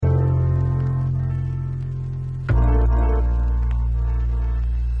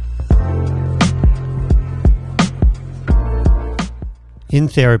In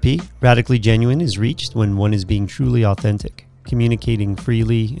therapy, radically genuine is reached when one is being truly authentic, communicating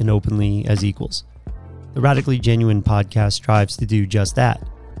freely and openly as equals. The Radically Genuine podcast strives to do just that.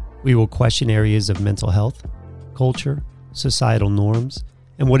 We will question areas of mental health, culture, societal norms,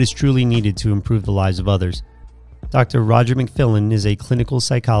 and what is truly needed to improve the lives of others. Dr. Roger McFillin is a clinical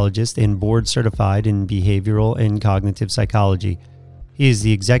psychologist and board certified in behavioral and cognitive psychology. He is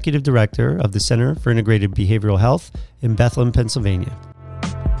the executive director of the Center for Integrated Behavioral Health in Bethlehem, Pennsylvania.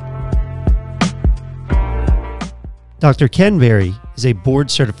 Dr. Ken Berry is a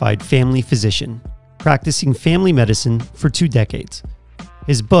board-certified family physician, practicing family medicine for 2 decades.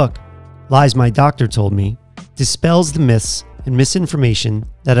 His book, Lies My Doctor Told Me, dispels the myths and misinformation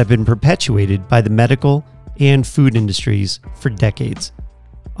that have been perpetuated by the medical and food industries for decades.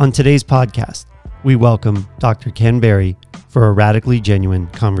 On today's podcast, we welcome Dr. Ken Berry for a radically genuine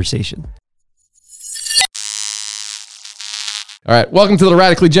conversation. All right, welcome to the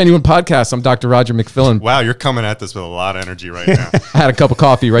Radically Genuine podcast. I'm Dr. Roger McFillin. Wow, you're coming at this with a lot of energy right now. I had a cup of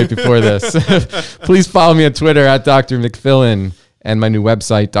coffee right before this. Please follow me on Twitter at Dr. McFillin and my new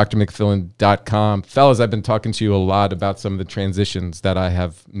website, drmcfillin.com. Fellas, I've been talking to you a lot about some of the transitions that I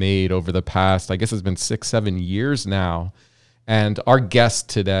have made over the past, I guess it's been 6-7 years now. And our guest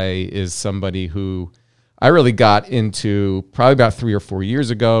today is somebody who I really got into probably about 3 or 4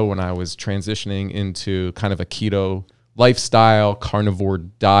 years ago when I was transitioning into kind of a keto lifestyle, carnivore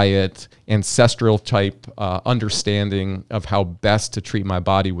diet, ancestral type understanding of how best to treat my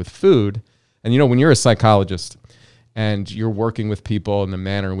body with food. And you know, when you're a psychologist and you're working with people in the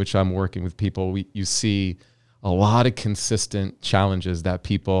manner in which I'm working with people, you see a lot of consistent challenges that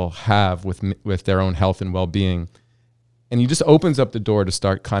people have with their own health and well-being. And it just opens up the door to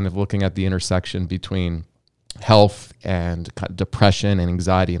start kind of looking at the intersection between health and depression and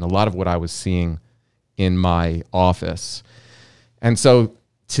anxiety and a lot of what I was seeing in my office. And so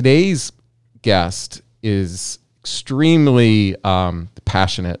today's guest is extremely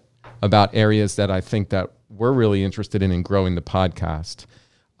passionate about areas that I think that we're really interested in growing the podcast.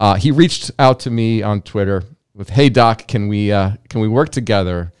 He reached out to me on Twitter with, "Hey Doc, can we work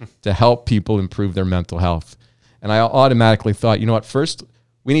together to help people improve their mental health?" And I automatically thought, you know what, first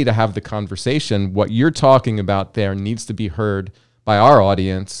we need to have the conversation. What you're talking about there needs to be heard by our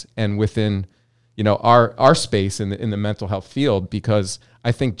audience and within our space in the mental health field, because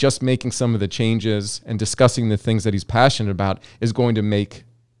I think just making some of the changes and discussing the things that he's passionate about is going to make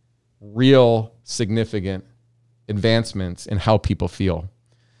real significant advancements in how people feel.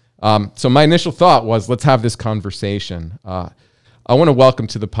 So my initial thought was, let's have this conversation. I want to welcome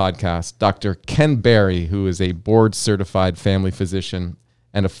to the podcast Dr. Ken Berry, who is a board-certified family physician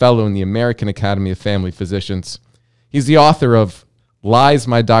and a fellow in the American Academy of Family Physicians. He's the author of Lies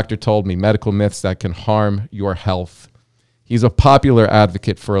My Doctor Told Me, Medical Myths That Can Harm Your Health. He's a popular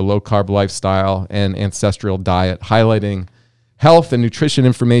advocate for a low-carb lifestyle and ancestral diet, highlighting health and nutrition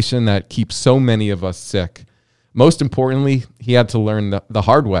information that keeps so many of us sick. Most importantly, he had to learn the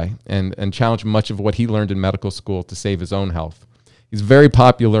hard way and challenge much of what he learned in medical school to save his own health. He's very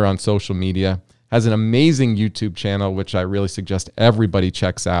popular on social media, has an amazing YouTube channel, which I really suggest everybody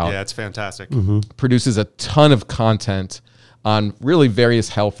checks out. Yeah, it's fantastic. Produces a ton of content on really various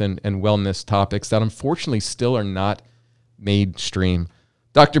health and wellness topics that unfortunately still are not mainstream.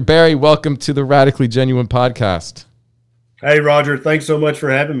 Dr. Berry, welcome to the Radically Genuine podcast. Hey, Roger. Thanks so much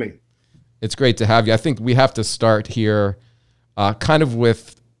for having me. It's great to have you. I think we have to start here kind of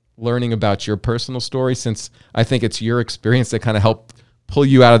with learning about your personal story, since I think it's your experience that kind of helped pull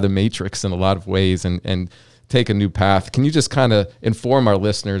you out of the matrix in a lot of ways and take a new path. Can you just kind of inform our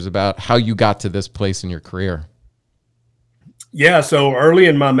listeners about how you got to this place in your career? Yeah, so early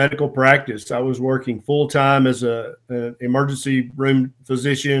in my medical practice, I was working full-time as an emergency room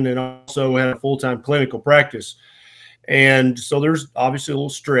physician and also had a full-time clinical practice. And so there's obviously a little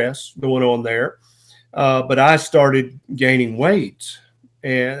stress going on there. But I started gaining weight.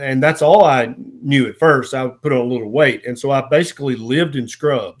 And that's all I knew at first. I would put on a little weight. And so I basically lived in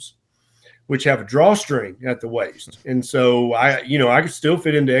scrubs, which have a drawstring at the waist. And so I could still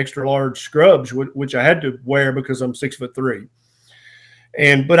fit into extra large scrubs, which I had to wear because I'm 6'3".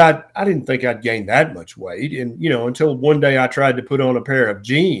 But I didn't think I'd gain that much weight. And, until one day I tried to put on a pair of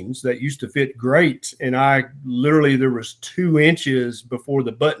jeans that used to fit great. And there was 2 inches before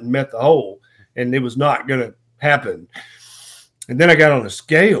the button met the hole, and it was not going to happen. And then I got on a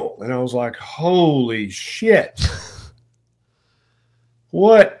scale and I was like, holy shit,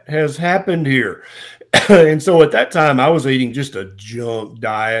 what has happened here? And so at that time I was eating just a junk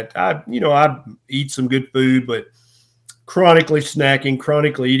diet. I'd eat some good food, but chronically snacking,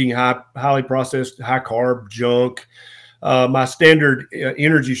 chronically eating highly processed, high carb junk. my standard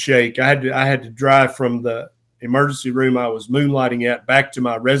energy shake, I had to drive from the emergency room I was moonlighting at back to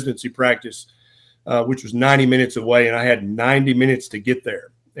my residency practice, which was 90 minutes away, and I had 90 minutes to get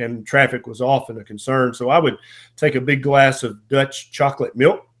there, and traffic was often a concern. So I would take a big glass of Dutch chocolate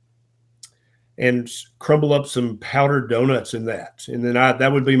milk and crumble up some powdered donuts in that, and then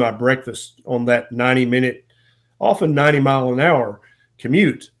that would be my breakfast on that 90-minute, often 90-mile-an-hour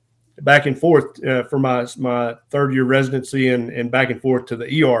commute back and forth for my third-year residency and back and forth to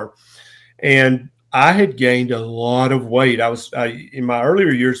the ER. And I had gained a lot of weight. I was in my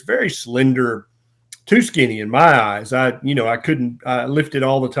earlier years very slender, too skinny in my eyes. I lifted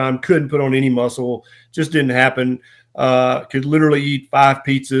all the time, couldn't put on any muscle, just didn't happen. Could literally eat 5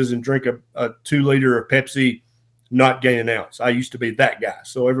 pizzas and drink a 2-liter of Pepsi, not gain an ounce. I used to be that guy.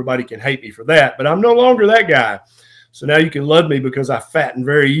 So everybody can hate me for that, but I'm no longer that guy. So now you can love me because I fatten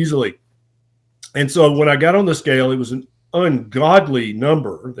very easily. And so when I got on the scale, it was an ungodly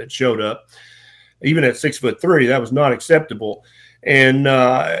number that showed up. Even at 6'3", that was not acceptable. And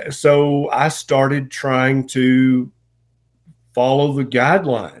so I started trying to follow the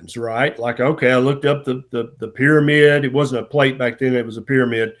guidelines, right? Like, okay, I looked up the pyramid. It wasn't a plate back then. It was a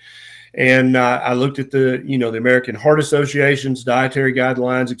pyramid. And I looked at the American Heart Association's dietary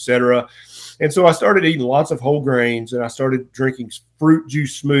guidelines, et cetera. And so I started eating lots of whole grains, and I started drinking fruit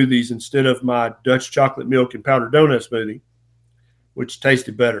juice smoothies instead of my Dutch chocolate milk and powdered donut smoothie, which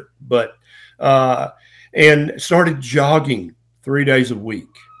tasted better. But and started jogging 3 days a week.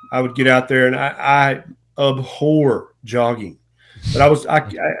 I would get out there, and I abhor jogging. But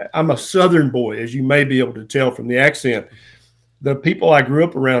I'm a Southern boy, as you may be able to tell from the accent. The people I grew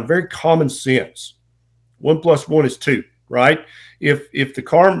up around, very common sense. 1 + 1 is 2, right? If the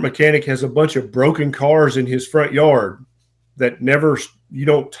car mechanic has a bunch of broken cars in his front yard you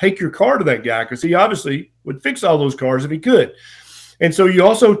don't take your car to that guy because he obviously would fix all those cars if he could. And so you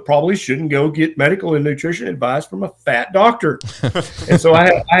also probably shouldn't go get medical and nutrition advice from a fat doctor. And so I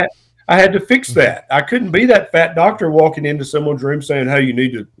had to fix that. I couldn't be that fat doctor walking into someone's room saying, hey, you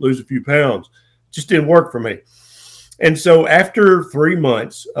need to lose a few pounds. It just didn't work for me. And so after 3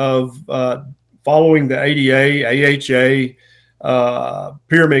 months of following the ADA, AHA,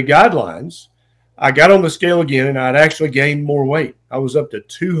 pyramid guidelines, I got on the scale again, and I'd actually gained more weight. I was up to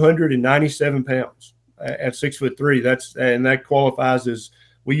 297 pounds at 6'3". That qualifies as,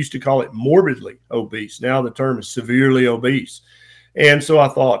 we used to call it morbidly obese. Now the term is severely obese. And so I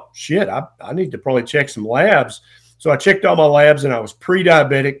thought, shit, I need to probably check some labs. So I checked all my labs, and I was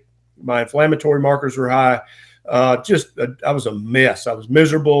pre-diabetic. My inflammatory markers were high. I was a mess. I was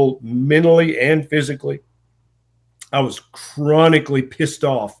miserable mentally and physically. I was chronically pissed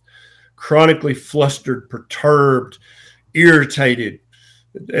off, chronically flustered, perturbed, irritated.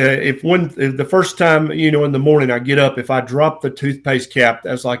 If the first time, in the morning I get up, if I drop the toothpaste cap,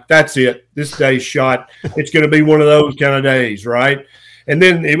 that's like, that's it. This day's shot. It's going to be one of those kind of days, right? And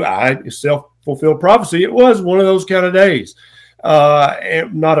then self-fulfilled prophecy. It was one of those kind of days.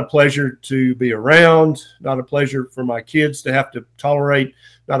 And not a pleasure to be around, not a pleasure for my kids to have to tolerate,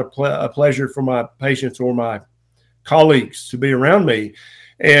 not a pleasure for my patients or my colleagues to be around me.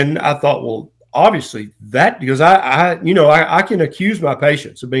 And I thought, well, obviously because I can accuse my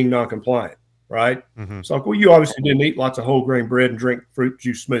patients of being non-compliant, right? Mm-hmm. It's like, well, you obviously didn't eat lots of whole grain bread and drink fruit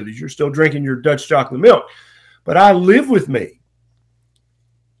juice smoothies. You're still drinking your Dutch chocolate milk. But I live with me.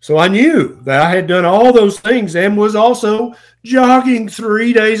 So I knew that I had done all those things and was also jogging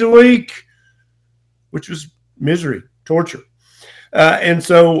 3 days a week, which was misery, torture. And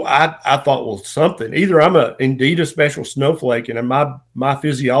so I thought, well, something. Either I'm indeed a special snowflake and my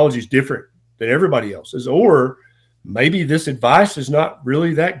physiology is different than everybody else's, or maybe this advice is not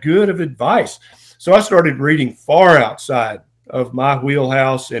really that good of advice. So I started reading far outside of my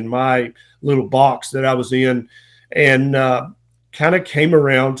wheelhouse and my little box that I was in, and kind of came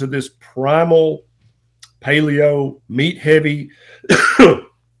around to this primal paleo, meat heavy,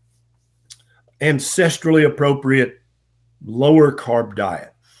 ancestrally appropriate, lower carb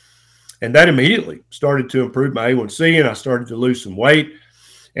diet. And that immediately started to improve my A1C, and I started to lose some weight.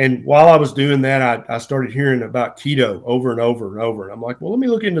 And while I was doing that, I started hearing about keto over and over and over. And I'm like, well, let me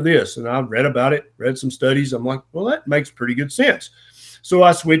look into this. And I read about it, read some studies. I'm like, well, that makes pretty good sense. So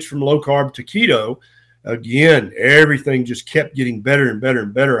I switched from low carb to keto. Again, everything just kept getting better and better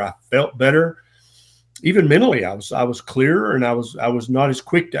and better. I felt better. Even mentally, I was clearer, and I was not as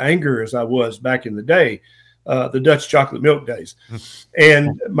quick to anger as I was back in the day, the Dutch chocolate milk days.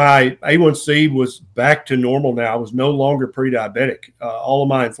 And my A1C was back to normal now. I was no longer pre-diabetic. All of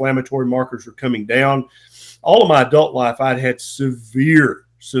my inflammatory markers were coming down. All of my adult life, I'd had severe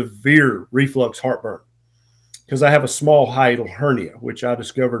reflux heartburn, because I have a small hiatal hernia, which I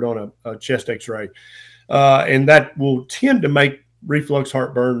discovered on a chest x-ray. And that will tend to make reflux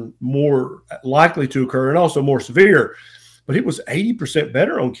heartburn more likely to occur and also more severe. But it was 80%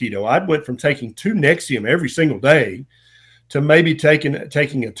 better on keto. I went from taking 2 Nexium every single day to maybe taking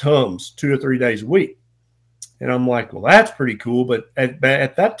a Tums 2 or 3 days a week. And I'm like, well, that's pretty cool. But at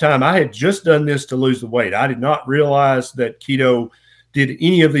that time, I had just done this to lose the weight. I did not realize that keto did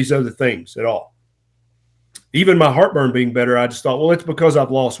any of these other things at all. Even my heartburn being better, I just thought, well, it's because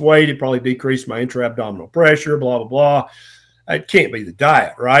I've lost weight. It probably decreased my intra-abdominal pressure, blah, blah, blah. It can't be the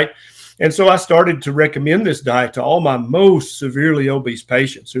diet, right? And so I started to recommend this diet to all my most severely obese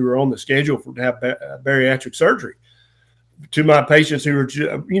patients who were on the schedule to have bariatric surgery. To my patients who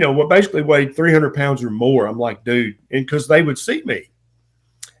were, basically weighed 300 pounds or more. I'm like, dude, and because they would see me.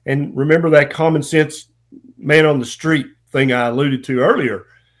 And remember that common sense man on the street thing I alluded to earlier.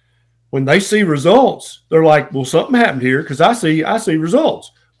 When they see results, they're like, well, something happened here because I see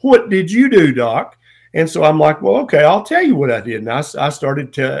results. What did you do, doc? And so I'm like, well, okay, I'll tell you what I did. And I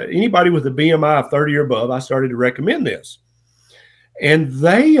started to, anybody with a BMI of 30 or above, I started to recommend this. And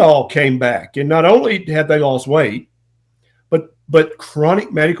they all came back. And not only had they lost weight, but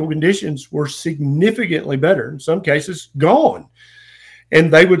chronic medical conditions were significantly better, in some cases gone. And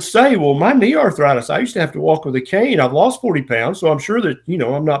they would say, well, my knee arthritis, I used to have to walk with a cane. I've lost 40 pounds, so I'm sure that,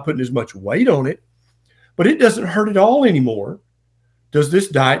 I'm not putting as much weight on it. But it doesn't hurt at all anymore. Does this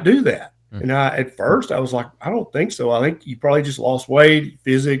diet do that? And at first, I was like, I don't think so. I think you probably just lost weight,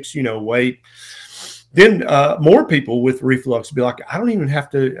 physics, weight. Then more people with reflux be like, I don't even have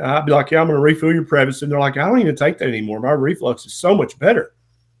to. I'd be like, yeah, I'm going to refill your Prevacin. They're like, I don't even take that anymore. My reflux is so much better.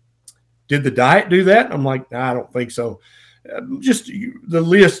 Did the diet do that? I'm like, nah, I don't think so. The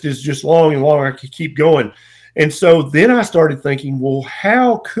list is just long and long. I could keep going. And so then I started thinking, well,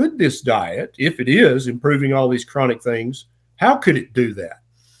 how could this diet, if it is improving all these chronic things, how could it do that?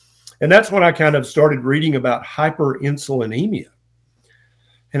 And that's when I kind of started reading about hyperinsulinemia.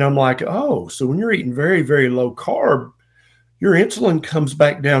 And I'm like, oh, so when you're eating very, very low carb, your insulin comes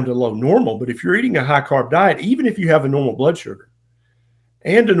back down to low normal. But if you're eating a high carb diet, even if you have a normal blood sugar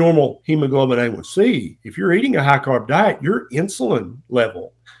and a normal hemoglobin A1C, if you're eating a high carb diet, your insulin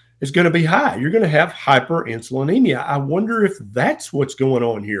level is going to be high. You're going to have hyperinsulinemia. I wonder if that's what's going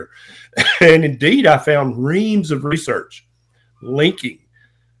on here. And indeed, I found reams of research linking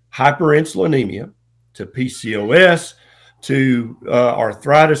hyperinsulinemia to PCOS, to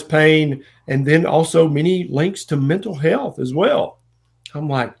arthritis pain, and then also many links to mental health as well. I'm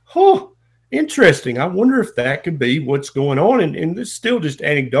like, interesting. I wonder if that could be what's going on. And it's still just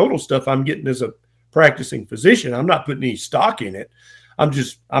anecdotal stuff I'm getting as a practicing physician. I'm not putting any stock in it.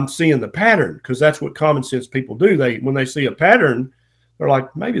 I'm seeing the pattern because that's what common sense people do. When they see a pattern, they're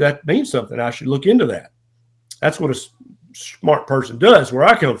like, maybe that means something. I should look into that. That's what a smart person does where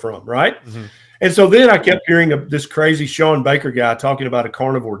I come from, right? Mm-hmm. And so then I kept hearing of this crazy Sean Baker guy talking about a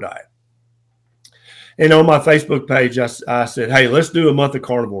carnivore diet. And on my Facebook page, I said, hey, let's do a month of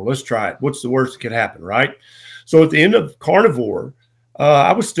carnivore. Let's try it. What's the worst that could happen, right? So at the end of carnivore,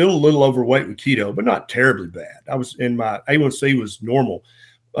 I was still a little overweight with keto, but not terribly bad. My A1C was normal.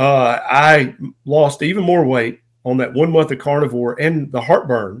 I lost even more weight on that 1 month of carnivore, and the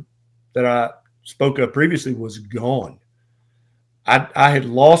heartburn that I spoke of previously was gone. I had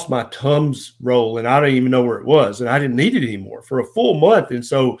lost my Tums roll, and I don't even know where it was, and I didn't need it anymore for a full month. And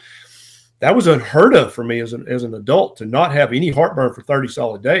so that was unheard of for me as an adult to not have any heartburn for 30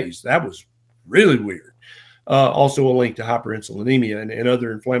 solid days. That was really weird. Also a link to hyperinsulinemia and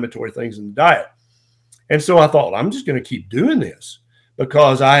other inflammatory things in the diet. And so I thought, I'm just going to keep doing this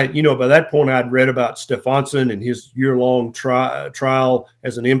because by that point I'd read about Stefansson and his year-long trial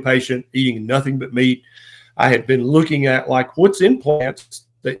as an inpatient, eating nothing but meat. I had been looking at what's in plants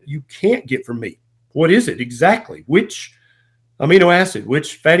that you can't get from meat. What is it exactly? Which amino acid,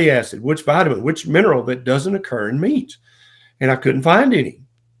 which fatty acid, which vitamin, which mineral that doesn't occur in meat? And I couldn't find any.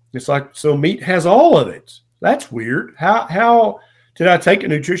 It's like, so meat has all of it. That's weird. How did I take a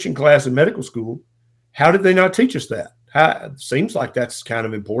nutrition class in medical school? How did they not teach us that? It seems like that's kind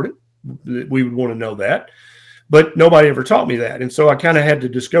of important. We would want to know that. But nobody ever taught me that. And so I kind of had to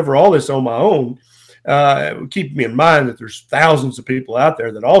discover all this on my own. Keep me in mind that there's thousands of people out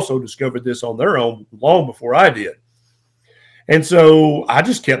there that also discovered this on their own long before I did. And so I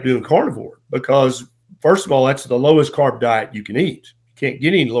just kept doing carnivore because, first of all, that's the lowest carb diet you can eat. You can't get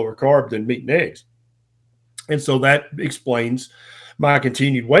any lower carb than meat and eggs. And so that explains my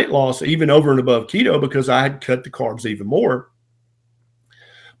continued weight loss, even over and above keto, because I had cut the carbs even more.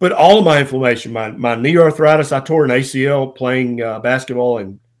 But all of my inflammation, my knee arthritis, I tore an ACL playing basketball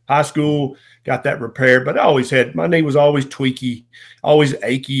in high school, got that repaired, but my knee was always tweaky, always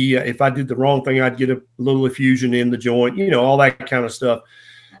achy. If I did the wrong thing, I'd get a little effusion in the joint, all that kind of stuff.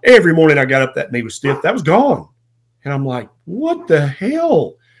 Every morning I got up, that knee was stiff. That was gone. And I'm like, what the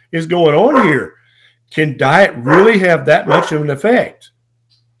hell is going on here? Can diet really have that much of an effect?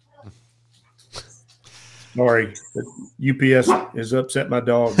 Sorry, the UPS has upset my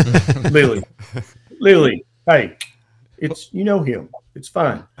dog, Lily. Lily, hey, it's him. It's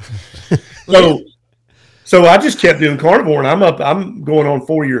fine. So I just kept doing carnivore, and I'm going on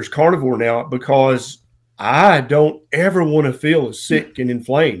 4 years carnivore now because I don't ever want to feel as sick and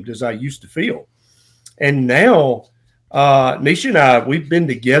inflamed as I used to feel. And now, Nisha and I, we've been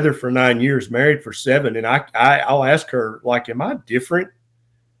together for 9 years, married for 7, and I'll ask her, like, am I different?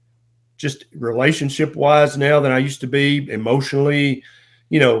 Just relationship wise now than I used to be, emotionally,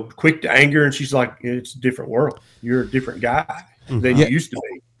 quick to anger. And she's like, it's a different world. You're a different guy than you used to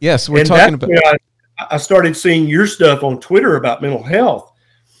be. Yes. We're talking about, I started seeing your stuff on Twitter about mental health.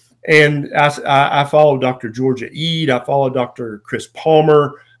 And I follow Dr. Georgia Ede. I follow Dr. Chris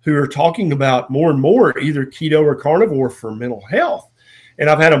Palmer, who are talking about more and more either keto or carnivore for mental health. And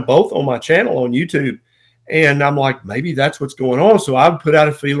I've had them both on my channel on YouTube. And I'm like, maybe that's what's going on. So I would put out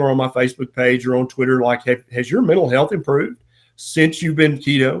a feeler on my Facebook page or on Twitter, like, has your mental health improved since you've been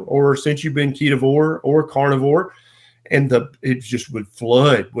keto or since you've been ketovore or carnivore? And it just would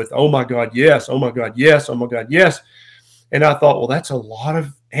flood with, oh my God, yes. Oh my God, yes. Oh my God, yes. And I thought, well, that's a lot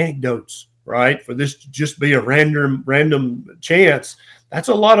of anecdotes, right? For this to just be a random chance. That's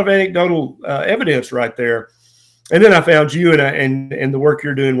a lot of anecdotal evidence right there. And then I found you and the work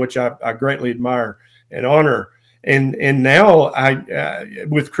you're doing, which I greatly admire and honor. And now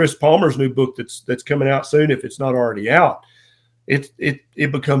with Chris Palmer's new book that's coming out soon, if it's not already out,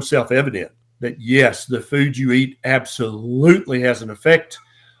 it becomes self-evident that yes, the food you eat absolutely has an effect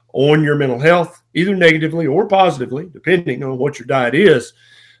on your mental health, either negatively or positively, depending on what your diet is.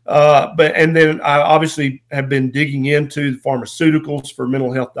 And then I obviously have been digging into the pharmaceuticals for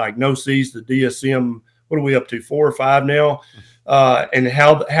mental health diagnoses, the DSM. What are we up to, 4 or 5 now? And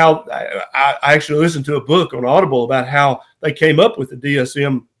how I actually listened to a book on Audible about how they came up with the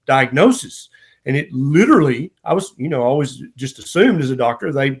DSM diagnosis. And it literally, I was, always just assumed as a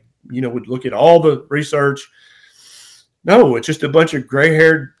doctor, they, would look at all the research. No, it's just a bunch of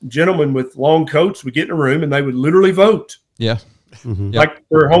gray-haired gentlemen with long coats would get in a room and they would literally vote. Yeah. Mm-hmm. Like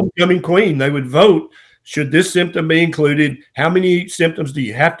for homecoming queen, they would vote. Should this symptom be included? How many symptoms do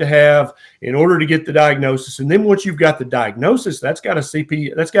you have to have in order to get the diagnosis? And then once you've got the diagnosis, that's got an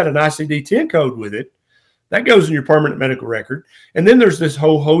ICD-10 code with it. That goes in your permanent medical record. And then there's this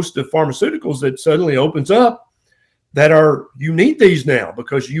whole host of pharmaceuticals that suddenly opens up that you need these now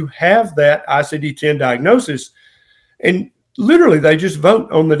because you have that ICD-10 diagnosis. And literally they just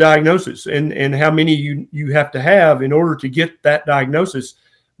vote on the diagnosis and how many you have to have in order to get that diagnosis.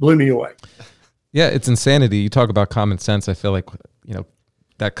 Blew me away. Yeah, it's insanity. You talk about common sense. I feel like,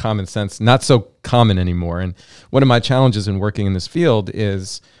 that common sense, not so common anymore. And one of my challenges in working in this field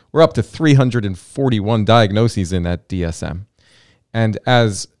is we're up to 341 diagnoses in that DSM. And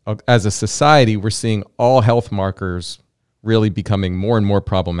as a society, we're seeing all health markers really becoming more and more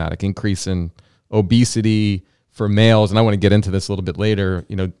problematic, increase in obesity for males. And I want to get into this a little bit later,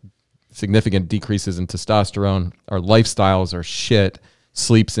 significant decreases in testosterone. Our lifestyles are shit.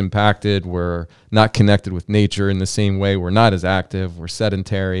 Sleep's impacted. We're not connected with nature in the same way. We're not as active. We're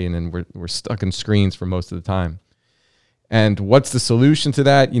sedentary, and then we're stuck in screens for most of the time. And what's the solution to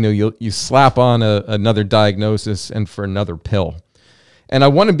that? You slap on another diagnosis and for another pill. And I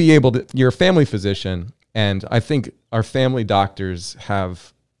want to be able to. You're a family physician, and I think our family doctors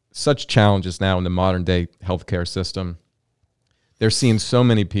have such challenges now in the modern day healthcare system. They're seeing so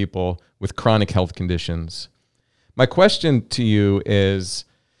many people with chronic health conditions. My question to you is,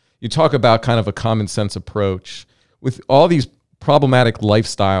 you talk about kind of a common sense approach with all these problematic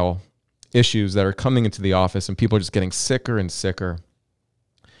lifestyle issues that are coming into the office and people are just getting sicker and sicker.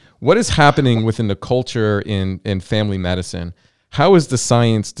 What is happening within the culture in family medicine? How is the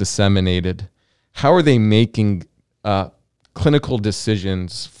science disseminated? How are they making clinical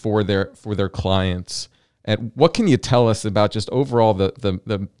decisions for their clients? And what can you tell us about just overall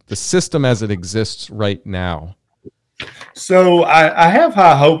the system as it exists right now? So I have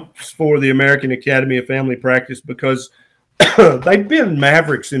high hopes for the American Academy of Family Practice because they've been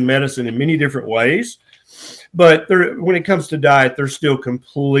mavericks in medicine in many different ways. But when it comes to diet, they're still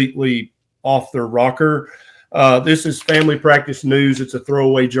completely off their rocker. This is Family Practice News. It's a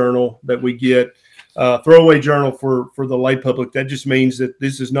throwaway journal that we get. Throwaway journal for the lay public. That just means that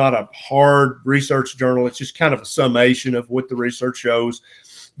this is not a hard research journal. It's just kind of a summation of what the research shows.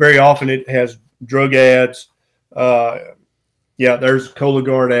 very often it has drug ads. There's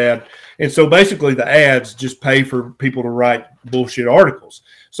Cologuard ad. And so basically the ads just pay for people to write bullshit articles.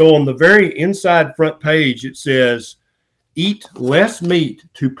 So on the very inside front page, it says, eat less meat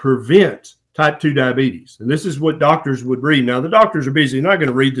to prevent type 2 diabetes. And this is what doctors would read. Now, the doctors are busy. They're not going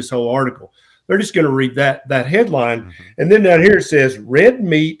to read this whole article. They're just going to read that headline. Mm-hmm. And then down here it says, red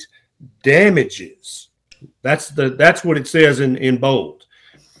meat damages. That's what it says in bold.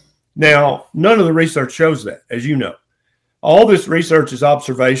 Now, none of the research shows that, as you know. All this research is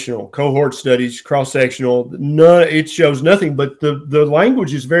observational, cohort studies, cross-sectional. It shows nothing, but the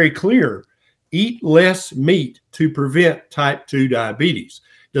language is very clear. Eat less meat to prevent type 2 diabetes.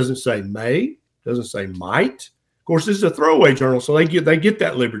 Doesn't say may, doesn't say might. Of course, this is a throwaway journal, so they get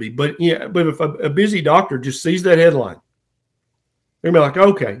that liberty. But if a busy doctor just sees that headline, they're gonna be like,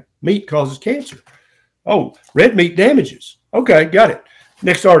 okay, meat causes cancer. Oh, red meat damages. Okay, got it.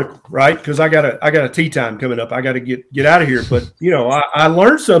 Next article, right? Because I got a tea time coming up. I got to get out of here. But I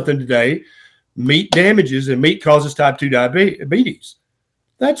learned something today. Meat damages and meat causes type 2 diabetes.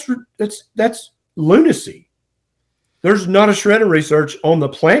 That's lunacy. There's not a shred of research on the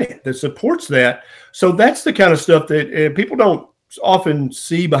planet that supports that. So that's the kind of stuff that people don't often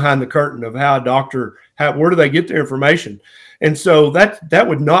see behind the curtain of how a doctor, where do they get their information? And so that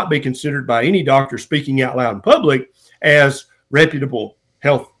would not be considered by any doctor speaking out loud in public as reputable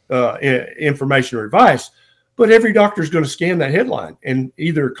health information or advice. But every doctor is going to scan that headline, and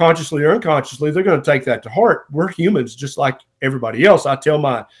either consciously or unconsciously, they're going to take that to heart. We're humans just like everybody else. I tell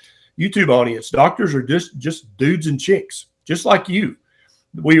my YouTube audience, doctors are just dudes and chicks, just like you.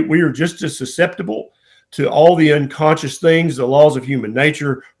 We are just as susceptible to all the unconscious things, the laws of human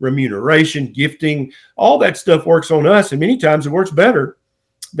nature, remuneration, gifting, all that stuff works on us. And many times it works better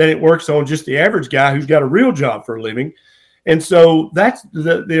than it works on just the average guy who's got a real job for a living. And so that's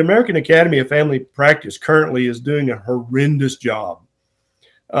the American Academy of Family Practice currently is doing a horrendous job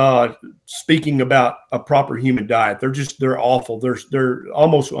speaking about a proper human diet. They're awful. They're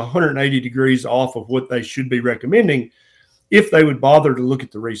almost 180 degrees off of what they should be recommending if they would bother to look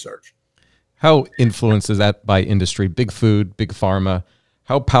at the research. How influenced is that by industry, big food, big pharma?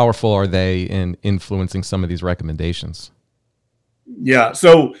 How powerful are they in influencing some of these recommendations? Yeah,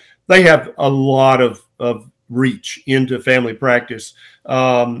 so they have a lot of reach into family practice.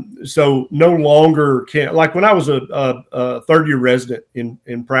 So no longer like when I was a third-year resident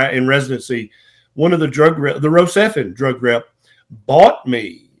in residency, one of the Rocephin drug rep bought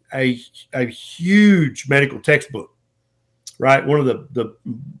me a huge medical textbook, right? One of the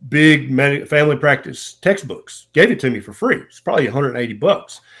big family practice textbooks, gave it to me for free. It's probably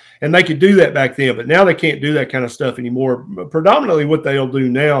 $180. And they could do that back then, but now they can't do that kind of stuff anymore. Predominantly what they'll do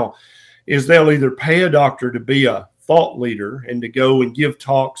now is they'll either pay a doctor to be a thought leader and to go and give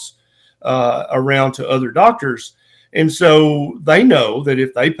talks around to other doctors. And so they know that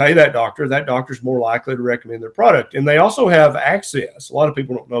if they pay that doctor's more likely to recommend their product. And they also have access. A lot of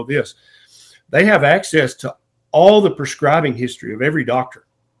people don't know this. They have access to all the prescribing history of every doctor.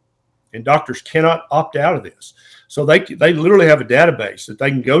 And doctors cannot opt out of this. So they literally have a database that they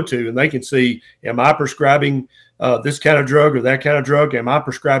can go to, and they can see, am I prescribing this kind of drug or that kind of drug? Am I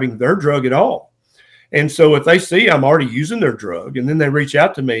prescribing their drug at all? And so if they see I'm already using their drug, and then they reach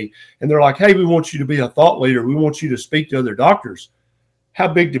out to me and they're like, hey, we want you to be a thought leader. We want you to speak to other doctors. How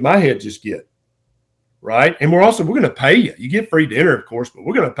big did my head just get? Right. And we're going to pay you. You get free dinner, of course, but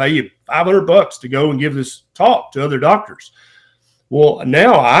we're going to pay you $500 to go and give this talk to other doctors. Well,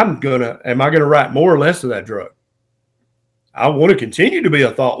 now am I going to write more or less of that drug? I want to continue to be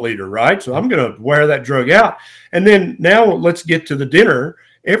a thought leader, right? So I'm going to wear that drug out. And then now let's get to the dinner.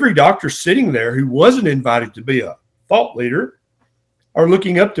 Every doctor sitting there who wasn't invited to be a thought leader are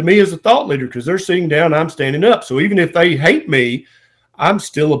looking up to me as a thought leader because they're sitting down, I'm standing up. So even if they hate me, I'm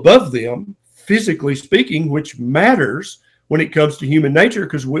still above them, physically speaking, which matters when it comes to human nature,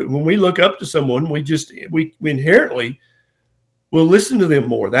 because when we look up to someone, we inherently will listen to them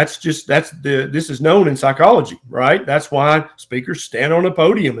more. This is known in psychology, right? That's why speakers stand on a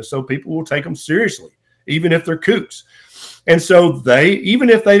podium, and so people will take them seriously, even if they're kooks. And so even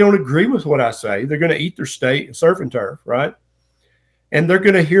if they don't agree with what I say, they're going to eat their steak and surf and turf, right? And they're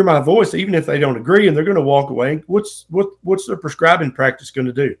going to hear my voice, even if they don't agree, and they're going to walk away. What's their prescribing practice going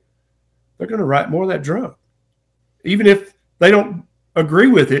to do? They're going to write more of that drug. Even if they don't agree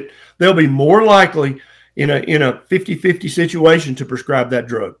with it, they'll be more likely in a 50-50 situation to prescribe that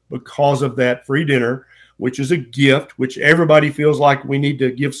drug because of that free dinner, which is a gift, which everybody feels like we need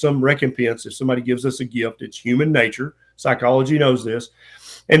to give some recompense. If somebody gives us a gift, it's human nature. Psychology knows this.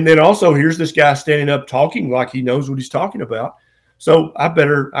 And then also here's this guy standing up talking like he knows what he's talking about. So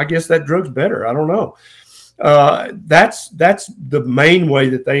I guess that drug's better. I don't know. That's the main way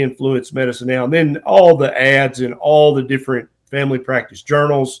that they influence medicine now. And then all the ads in all the different family practice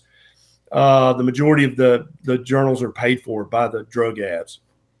journals, the majority of the journals are paid for by the drug ads.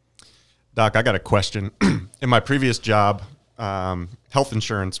 Doc, I got a question. In my previous job, health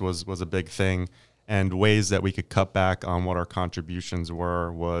insurance was a big thing, and ways that we could cut back on what our contributions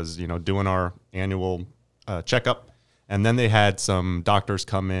were was, doing our annual checkup. And then they had some doctors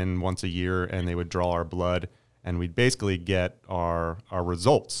come in once a year and they would draw our blood, and we'd basically get our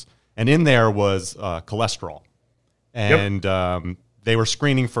results. And in there was cholesterol. And they were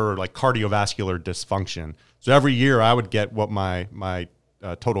screening for like cardiovascular dysfunction. So every year I would get what my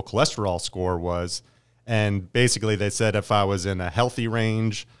total cholesterol score was. And basically they said if I was in a healthy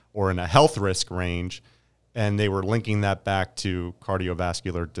range or in a health risk range, and they were linking that back to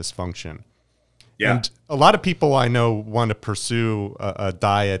cardiovascular dysfunction. Yeah. And a lot of people I know want to pursue a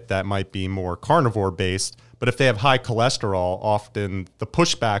diet that might be more carnivore based, but if they have high cholesterol, often the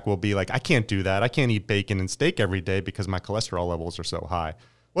pushback will be like, I can't do that. I can't eat bacon and steak every day because my cholesterol levels are so high.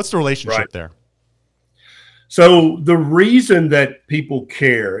 What's the relationship there? So the reason that people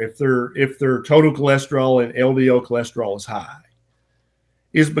care if their total cholesterol and LDL cholesterol is high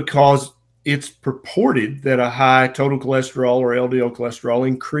is because it's purported that a high total cholesterol or LDL cholesterol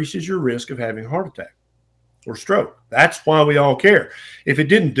increases your risk of having a heart attack or stroke. That's why we all care. If it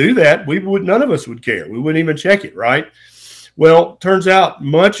didn't do that, none of us would care. We wouldn't even check it, right? Well, turns out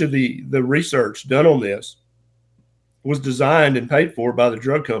much of the research done on this was designed and paid for by the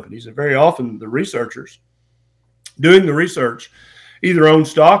drug companies. And very often the researchers doing the research either owned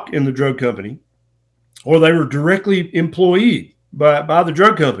stock in the drug company or they were directly employed by the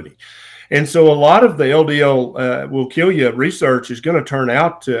drug company. And so a lot of the LDL will kill you research is going to turn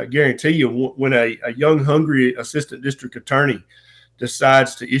out to, I guarantee you, when a young, hungry assistant district attorney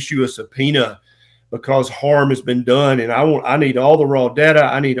decides to issue a subpoena because harm has been done, and I need all the raw data,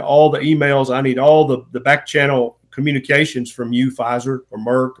 I need all the emails, I need all the back channel communications from you, Pfizer or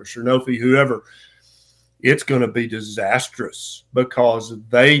Merck or Sanofi, whoever, it's going to be disastrous because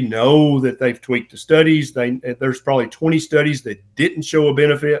they know that they've tweaked the studies. There's probably 20 studies that didn't show a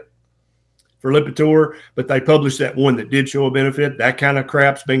benefit for Lipitor, but they published that one that did show a benefit. That kind of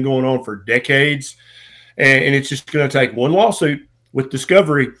crap's been going on for decades. And it's just going to take one lawsuit with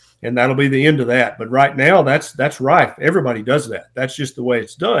Discovery, and that'll be the end of that. But right now, that's rife. Everybody does that. That's just the way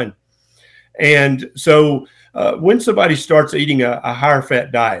it's done. And so when somebody starts eating a higher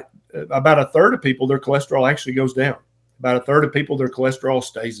fat diet, about a third of people, their cholesterol actually goes down. About a third of people, their cholesterol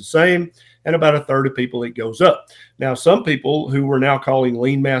stays the same. And about a third of people, it goes up. Now, some people who we're now calling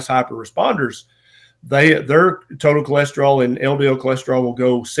lean mass hyper-responders, their total cholesterol and LDL cholesterol will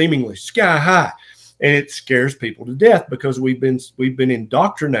go seemingly sky high. And it scares people to death because we've been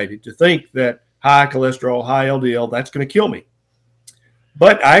indoctrinated to think that high cholesterol, high LDL, that's going to kill me.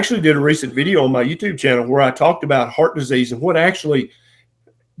 But I actually did a recent video on my YouTube channel where I talked about heart disease and what actually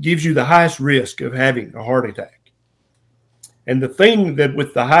gives you the highest risk of having a heart attack. And the thing that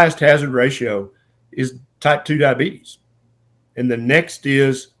with the highest hazard ratio is type 2 diabetes. And the next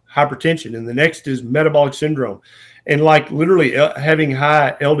is hypertension. And the next is metabolic syndrome. And like literally having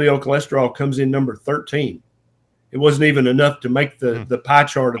high LDL cholesterol comes in number 13. It wasn't even enough to make the pie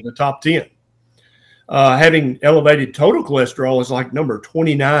chart of the top 10. Having elevated total cholesterol is like number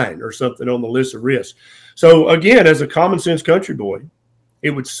 29 or something on the list of risks. So again, as a common sense country boy, it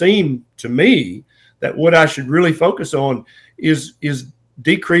would seem to me that what I should really focus on is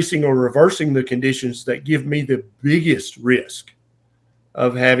decreasing or reversing the conditions that give me the biggest risk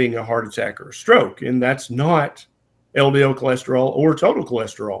of having a heart attack or a stroke. And that's not LDL cholesterol or total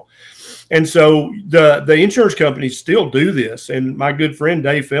cholesterol. And so the insurance companies still do this. And my good friend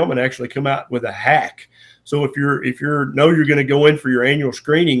Dave Feldman actually come out with a hack. So if you're going to go in for your annual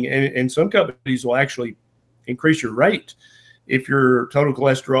screening, and some companies will actually increase your rate if your total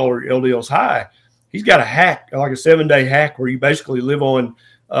cholesterol or LDL is high. He's got a hack, like a 7-day hack, where you basically live on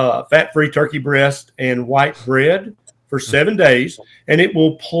fat-free turkey breast and white bread for 7 days, and it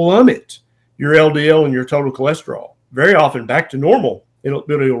will plummet your LDL and your total cholesterol very often back to normal. It'll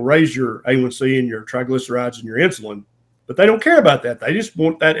raise your A1C and your triglycerides and your insulin, but they don't care about that. They just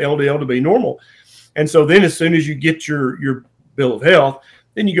want that LDL to be normal. And so then as soon as you get your bill of health,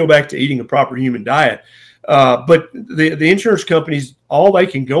 then you go back to eating a proper human diet. But the insurance companies, all they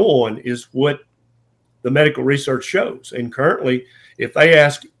can go on is what the medical research shows. And currently, if they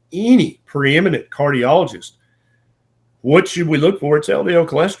ask any preeminent cardiologist, what should we look for? It's LDL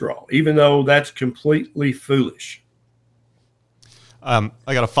cholesterol, even though that's completely foolish. I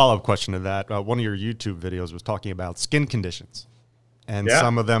got a follow-up question to that. One of your YouTube videos was talking about skin conditions. and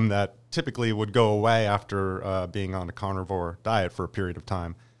some of them that typically would go away after being on a carnivore diet for a period of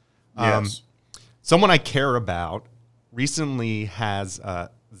time. Yes. Someone I care about recently has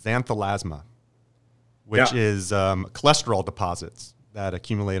xanthelasma, which is cholesterol deposits that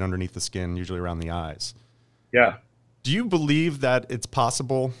accumulate underneath the skin, usually around the eyes. Yeah. Do you believe that it's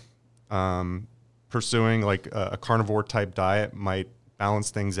possible pursuing like a carnivore type diet might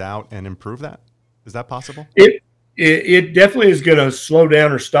balance things out and improve that? Is that possible? It definitely is going to slow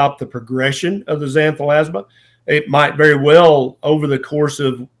down or stop the progression of the xanthelasma. It might very well, over the course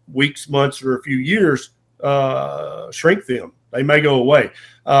of weeks, months, or a few years, shrink them. They may go away.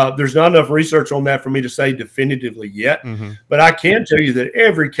 There's not enough research on that for me to say definitively yet. But I can tell you that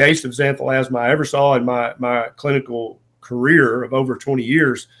every case of xanthelasma I ever saw in my clinical career of over 20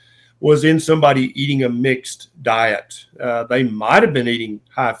 years was in somebody eating a mixed diet. They might have been eating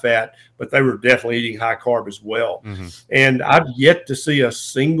high fat, but they were definitely eating high carb as well. And I've yet to see a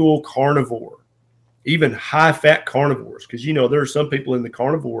single carnivore, even high fat carnivores, because, you know, there are some people in the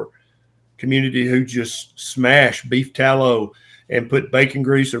carnivore community who just smash beef tallow and put bacon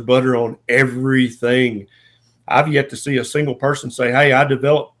grease or butter on everything. I've yet to see a single person say, hey, I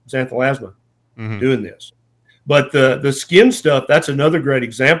developed xanthelasma doing this. But the skin stuff, that's another great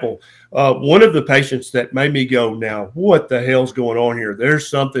example. One of the patients that made me go, now, what the hell's going on here? There's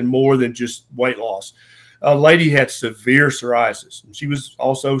something more than just weight loss. A lady had severe psoriasis, and she was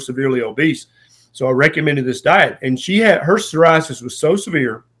also severely obese. So I recommended this diet, and her psoriasis was so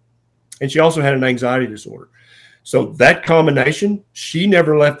severe, and she also had an anxiety disorder. So that combination, she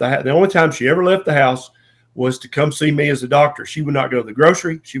never left the house. The only time she ever left the house was to come see me as a doctor. She would not go to the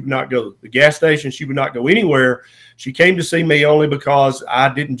grocery. She would not go to the gas station. She would not go anywhere. She came to see me only because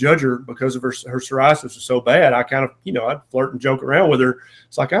I didn't judge her because of her psoriasis was so bad. I kind of, I'd flirt and joke around with her.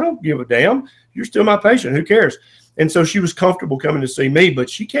 It's like, I don't give a damn. You're still my patient. Who cares? And so she was comfortable coming to see me, but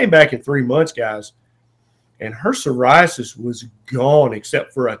she came back in 3 months, guys, and her psoriasis was gone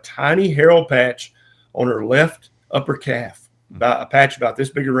except for a tiny hair patch on her left upper calf. About a patch about this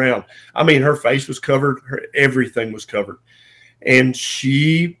big around. I mean, her face was covered. Everything was covered. And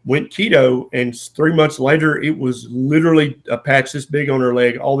she went keto, and 3 months later, it was literally a patch this big on her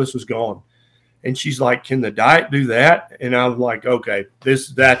leg. All this was gone. And she's like, can the diet do that? And I'm like, okay,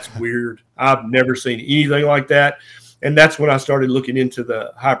 that's weird. I've never seen anything like that. And that's when I started looking into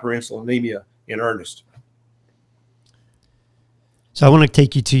the hyperinsulinemia in earnest. So I want to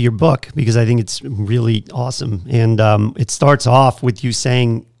take you to your book because I think it's really awesome. And it starts off with you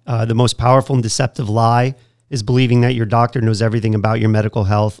saying the most powerful and deceptive lie is believing that your doctor knows everything about your medical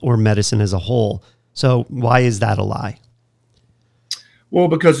health or medicine as a whole. So why is that a lie? Well,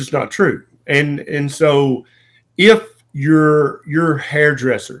 because it's not true. And so if your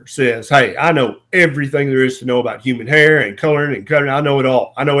hairdresser says, hey, I know everything there is to know about human hair and coloring and cutting, I know it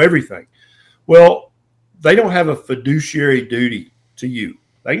all. I know everything. Well, they don't have a fiduciary duty to you.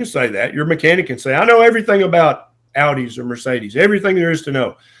 They can say that. Your mechanic can say, I know everything about Audis or Mercedes, everything there is to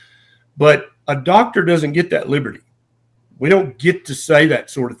know. But a doctor doesn't get that liberty. We don't get to say that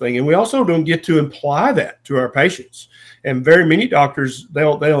sort of thing. And we also don't get to imply that to our patients. And very many doctors,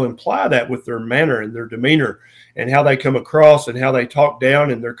 they'll imply that with their manner and their demeanor and how they come across and how they talk down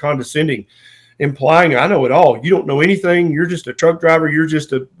and they're condescending, implying, I know it all. You don't know anything. You're just a truck driver. You're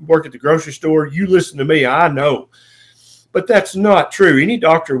just a work at the grocery store. You listen to me. I know. But that's not true. Any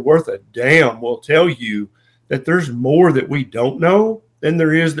doctor worth a damn will tell you that there's more that we don't know than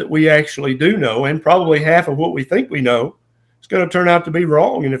there is that we actually do know. And probably half of what we think we know is going to turn out to be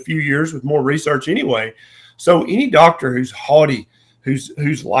wrong in a few years with more research anyway. So any doctor who's haughty,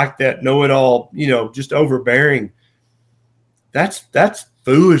 who's like that, know-it-all, just overbearing, that's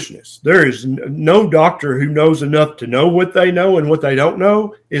foolishness. There is no doctor who knows enough to know what they know and what they don't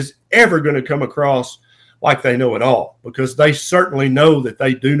know is ever going to come across like they know it all, because they certainly know that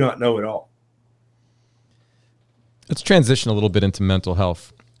they do not know it all. Let's transition a little bit into mental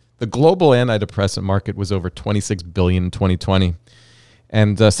health. The global antidepressant market was over $26 billion in 2020.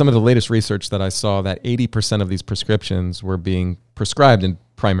 And some of the latest research that I saw, that 80% of these prescriptions were being prescribed in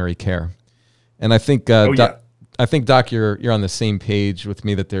primary care. And I think, Doc, you're on the same page with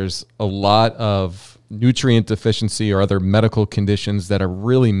me that there's a lot of nutrient deficiency or other medical conditions that are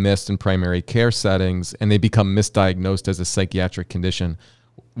really missed in primary care settings, and they become misdiagnosed as a psychiatric condition.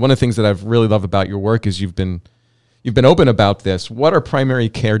 One of the things that I've really loved about your work is you've been open about this. What are primary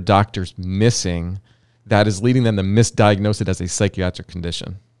care doctors missing that is leading them to misdiagnose it as a psychiatric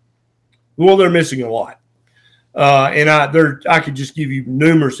condition? Well, they're missing a lot. And I could just give you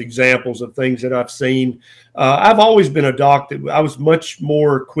numerous examples of things that I've seen. I've always been a doc that I was much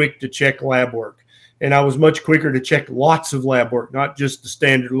more quick to check lab work. And I was much quicker to check lots of lab work, not just the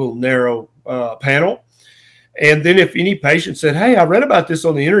standard little narrow panel. And then if any patient said, hey, I read about this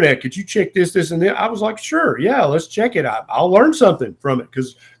on the internet, could you check this, and that? I was like, sure, yeah, let's check it. I'll learn something from it,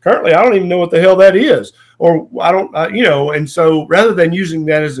 because currently I don't even know what the hell that is, or I don't, and so rather than using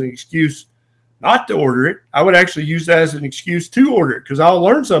that as an excuse not to order it, I would actually use that as an excuse to order it, because I'll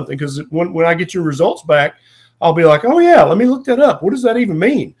learn something, because when I get your results back, I'll be like, oh yeah, let me look that up. What does that even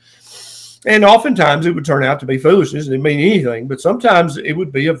mean? And oftentimes it would turn out to be foolishness. It didn't mean anything, but sometimes it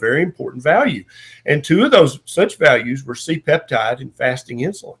would be a very important value. And two of those such values were C-peptide and fasting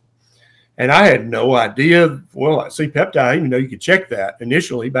insulin. And I had no idea. Well, C-peptide, I didn't even know you could check that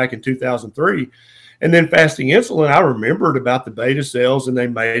initially back in 2003. And then fasting insulin, I remembered about the beta cells and they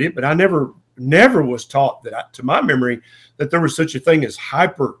made it, but I never was taught that, to my memory, that there was such a thing as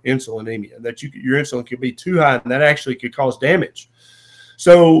hyperinsulinemia, that your insulin could be too high and that actually could cause damage.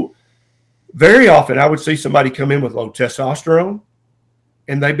 So very often I would see somebody come in with low testosterone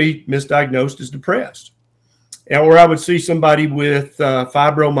and they'd be misdiagnosed as depressed. Or I would see somebody with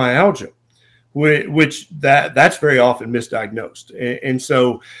fibromyalgia, which that's very often misdiagnosed. And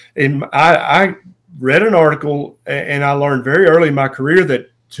so I read an article and I learned very early in my career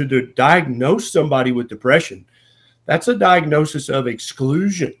that to diagnose somebody with depression, that's a diagnosis of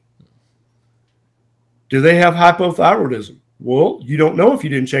exclusion. Do they have hypothyroidism? Well, you don't know if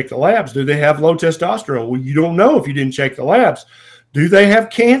you didn't check the labs. Do they have low testosterone? Well, you don't know if you didn't check the labs. Do they have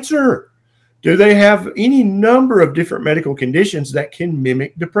cancer? Do they have any number of different medical conditions that can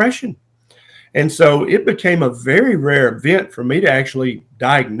mimic depression? And so it became a very rare event for me to actually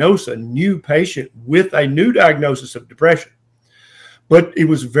diagnose a new patient with a new diagnosis of depression. But it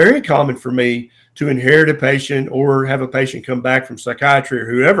was very common for me to inherit a patient or have a patient come back from psychiatry or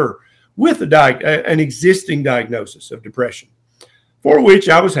whoever with an existing diagnosis of depression, for which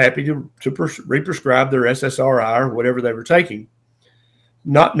I was happy to re-prescribe their SSRI or whatever they were taking,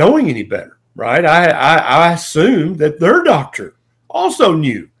 not knowing any better, right? I assumed that their doctor also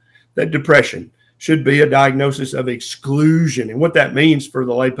knew that depression should be a diagnosis of exclusion. And what that means for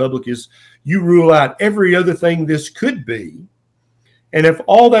the lay public is you rule out every other thing this could be. And if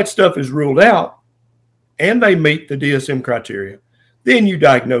all that stuff is ruled out and they meet the DSM criteria, then you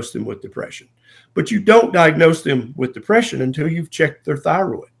diagnose them with depression. But you don't diagnose them with depression until you've checked their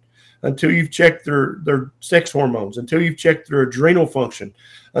thyroid, until you've checked their sex hormones, until you've checked their adrenal function,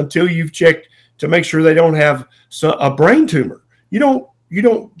 until you've checked to make sure they don't have a brain tumor. You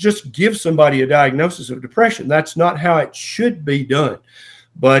don't just give somebody a diagnosis of depression. That's not how it should be done.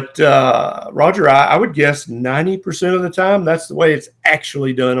 But Roger, I would guess 90% of the time, that's the way it's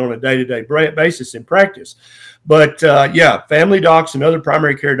actually done on a day-to-day basis in practice. But family docs and other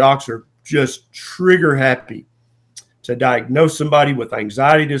primary care docs are just trigger happy to diagnose somebody with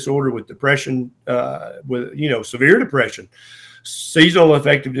anxiety disorder, with depression, with severe depression, seasonal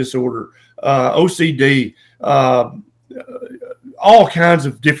affective disorder, OCD, all kinds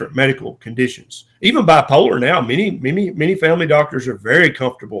of different medical conditions, even bipolar. Now, many family doctors are very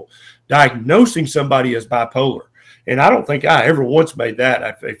comfortable diagnosing somebody as bipolar. And I don't think I ever once made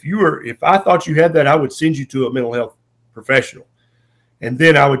that. If I thought you had that, I would send you to a mental health professional, and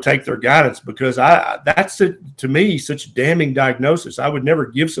then I would take their guidance, because that's to me such a damning diagnosis. I would never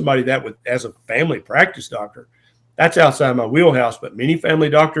give somebody that as a family practice doctor. That's outside my wheelhouse. But many family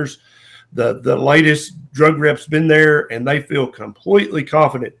doctors, the latest drug rep's been there, and they feel completely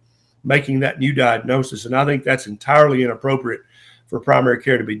confident making that new diagnosis. And I think that's entirely inappropriate for primary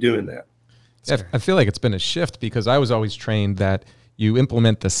care to be doing that. I feel like it's been a shift, because I was always trained that you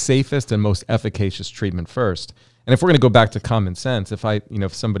implement the safest and most efficacious treatment first. And if we're going to go back to common sense, if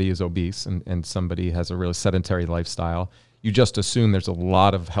somebody is obese and somebody has a really sedentary lifestyle, you just assume there's a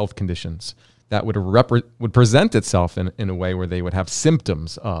lot of health conditions that would present itself in a way where they would have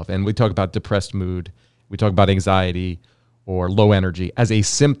symptoms of. And we talk about depressed mood, we talk about anxiety or low energy as a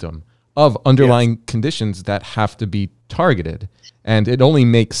symptom of underlying conditions that have to be targeted. And it only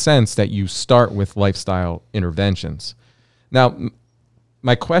makes sense that you start with lifestyle interventions. Now,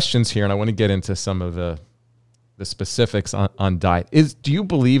 my questions here, and I want to get into some of the specifics on diet, do you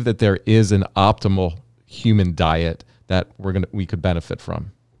believe that there is an optimal human diet that we could benefit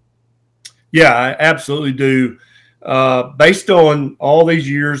from? Yeah, I absolutely do. Based on all these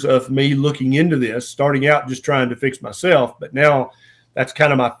years of me looking into this, starting out just trying to fix myself, but now that's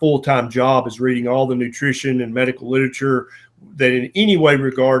kind of my full-time job, is reading all the nutrition and medical literature that in any way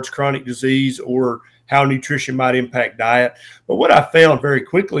regards chronic disease or how nutrition might impact diet. But what I found very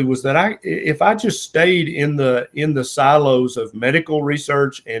quickly was that if I just stayed in the silos of medical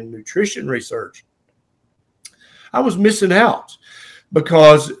research and nutrition research, I was missing out.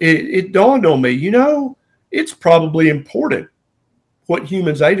 because it dawned on me, it's probably important what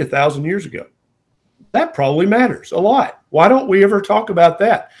humans ate 1,000 years ago. That probably matters a lot. Why don't we ever talk about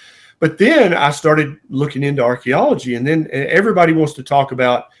that? But then I started looking into archaeology, and then everybody wants to talk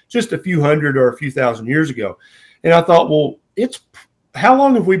about just a few hundred or a few thousand years ago. And I thought, well, how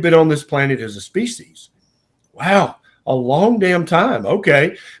long have we been on this planet as a species? Wow, a long damn time.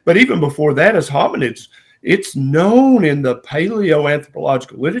 Okay. But even before that, as hominids, it's known in the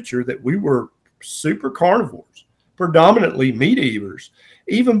paleoanthropological literature that we were super carnivores, predominantly meat eaters,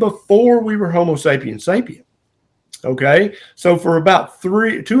 even before we were Homo sapiens sapien. Okay. So for about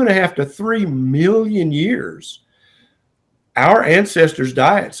 2.5 to 3 million years, our ancestors'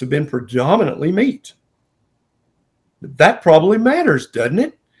 diets have been predominantly meat. That probably matters, doesn't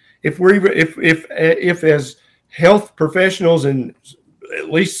it? If as health professionals and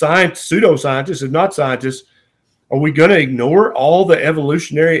at least pseudoscientists, if not scientists, are we going to ignore all the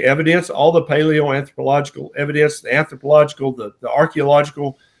evolutionary evidence, all the paleoanthropological evidence, the anthropological, the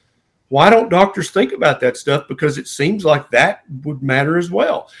archaeological? Why don't doctors think about that stuff? Because it seems like that would matter as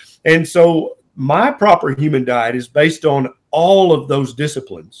well. And so my proper human diet is based on all of those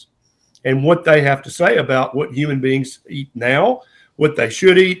disciplines and what they have to say about what human beings eat now, what they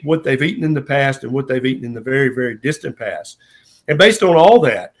should eat, what they've eaten in the past, and what they've eaten in the very, very distant past. And based on all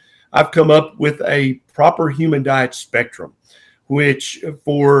that, I've come up with a proper human diet spectrum, which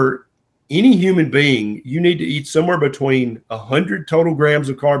for any human being, you need to eat somewhere between 100 total grams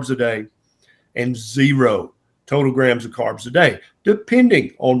of carbs a day and 0 total grams of carbs a day,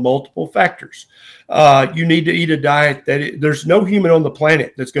 depending on multiple factors. You need to eat a diet there's no human on the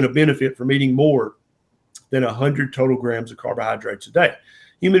planet that's going to benefit from eating more than 100 total grams of carbohydrates a day.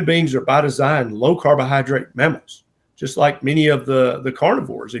 Human beings are by design low carbohydrate mammals, just like many of the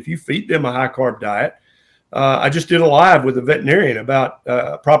carnivores. If you feed them a high carb diet, I just did a live with a veterinarian about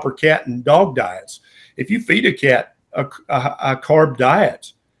proper cat and dog diets. If you feed a cat a carb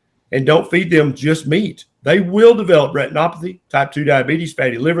diet and don't feed them just meat, they will develop retinopathy, type 2 diabetes,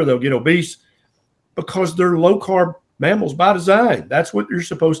 fatty liver. They'll get obese because they're low carb mammals by design. That's what you're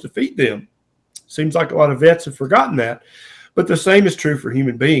supposed to feed them. Seems like a lot of vets have forgotten that, but the same is true for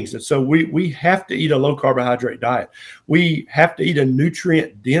human beings. And so we have to eat a low carbohydrate diet. We have to eat a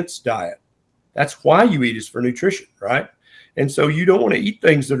nutrient dense diet. That's why you eat, is for nutrition, right? And so you don't want to eat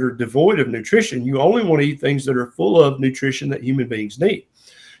things that are devoid of nutrition. You only want to eat things that are full of nutrition that human beings need.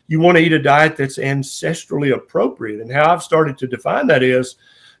 You want to eat a diet that's ancestrally appropriate. And how I've started to define that is,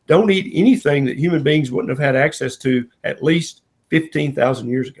 don't eat anything that human beings wouldn't have had access to at least 15,000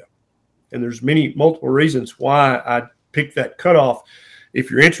 years ago. And there's multiple reasons why I picked that cutoff.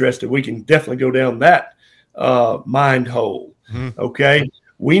 If you're interested, we can definitely go down that mind hole. Mm-hmm. Okay.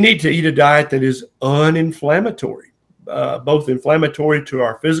 We need to eat a diet that is uninflammatory, both inflammatory to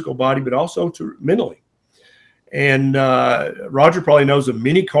our physical body, but also to mentally. And Roger probably knows of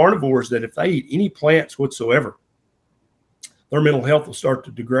many carnivores that if they eat any plants whatsoever, their mental health will start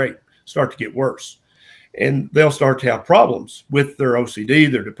to degrade, start to get worse. And they'll start to have problems with their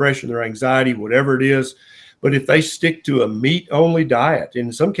OCD, their depression, their anxiety, whatever it is. But if they stick to a meat-only diet,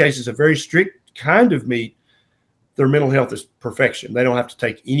 in some cases a very strict kind of meat, their mental health is perfection. They don't have to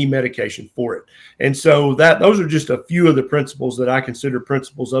take any medication for it. And so those are just a few of the principles that I consider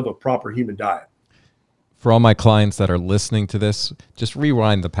principles of a proper human diet. For all my clients that are listening to this, just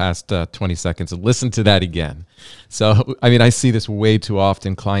rewind the past 20 seconds and listen to that again. So, I see this way too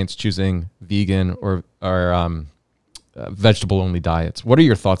often, clients choosing vegan or vegetable-only diets. What are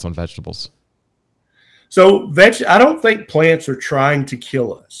your thoughts on vegetables? So I don't think plants are trying to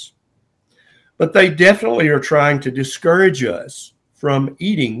kill us, but they definitely are trying to discourage us from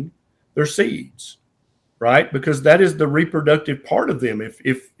eating their seeds, right? Because that is the reproductive part of them.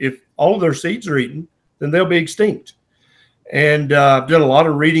 If all of their seeds are eaten, then they'll be extinct. And I've done a lot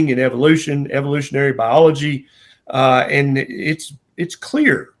of reading in evolutionary biology, and it's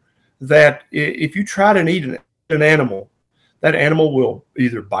clear that if you try to eat an animal, that animal will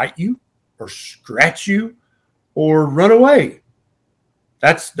either bite you or scratch you or run away.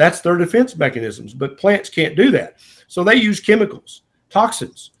 That's their defense mechanisms, but plants can't do that. So they use chemicals,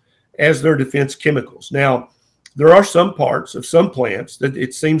 toxins, as their defense chemicals. Now, there are some parts of some plants that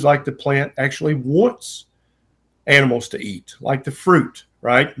it seems like the plant actually wants animals to eat, like the fruit,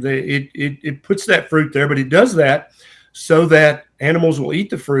 right? It puts that fruit there, but it does that so that animals will eat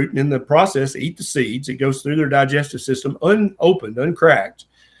the fruit and in the process eat the seeds. It goes through their digestive system unopened, uncracked,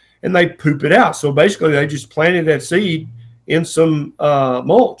 and they poop it out. So basically they just planted that seed in some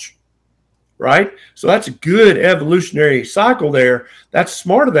mulch, right? So that's a good evolutionary cycle there. That's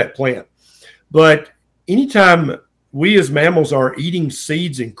smart of that plant. But anytime we as mammals are eating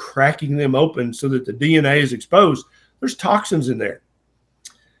seeds and cracking them open so that the DNA is exposed, there's toxins in there.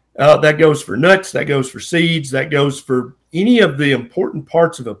 That goes for nuts, that goes for seeds, that goes for any of the important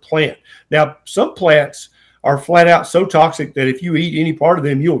parts of a plant. Now, some plants are flat out so toxic that if you eat any part of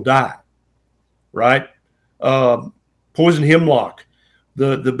them, you'll die, right? Poison hemlock,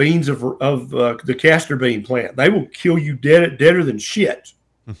 the beans of the castor bean plant, they will kill you deader than shit,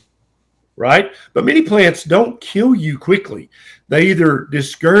 right? But many plants don't kill you quickly. They either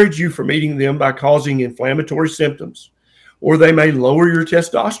discourage you from eating them by causing inflammatory symptoms, or they may lower your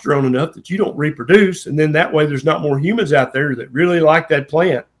testosterone enough that you don't reproduce, and then that way there's not more humans out there that really like that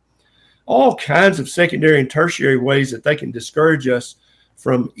plant. All kinds of secondary and tertiary ways that they can discourage us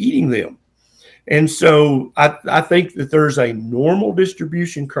from eating them. And so I think that there's a normal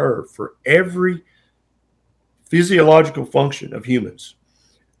distribution curve for every physiological function of humans,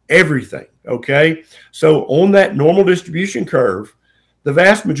 everything, okay? So on that normal distribution curve, the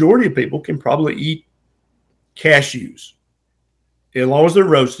vast majority of people can probably eat cashews. As long as they're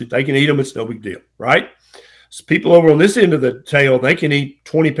roasted, they can eat them. It's no big deal, right? So people over on this end of the tail, they can eat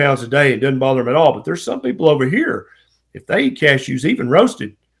 20 pounds a day. It doesn't bother them at all. But there's some people over here, if they eat cashews, even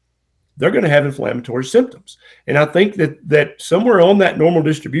roasted, they're going to have inflammatory symptoms. And I think that somewhere on that normal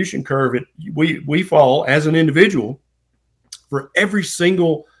distribution curve, we fall as an individual for every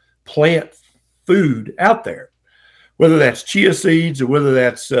single plant food out there, whether that's chia seeds or whether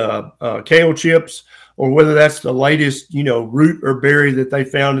that's kale chips, or whether that's the latest, root or berry that they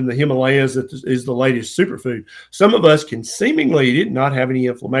found in the Himalayas that is the latest superfood. Some of us can seemingly eat it and not have any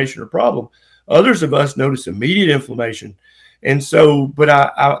inflammation or problem. Others of us notice immediate inflammation. And so, but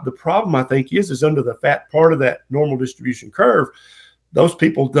the problem I think is under the fat part of that normal distribution curve, those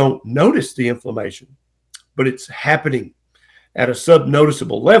people don't notice the inflammation, but it's happening at a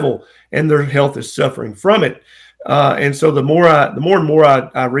subnoticeable level, and their health is suffering from it. And so the more and more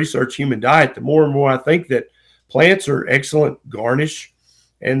I research human diet, the more and more I think that plants are excellent garnish,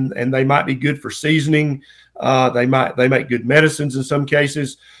 and they might be good for seasoning. They make good medicines in some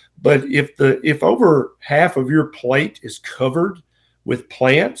cases. But if over half of your plate is covered with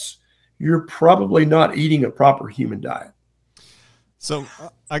plants, you're probably not eating a proper human diet. So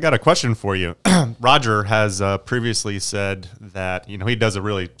I got a question for you. Roger has previously said that he does a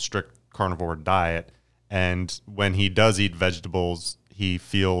really strict carnivore diet. And when he does eat vegetables, he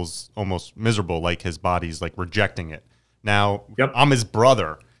feels almost miserable, like his body's like rejecting it. Now, Yep. I'm his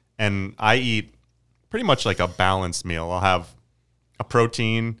brother, and I eat pretty much like a balanced meal. I'll have a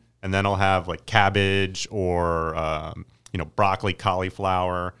protein, and then I'll have like cabbage or, broccoli,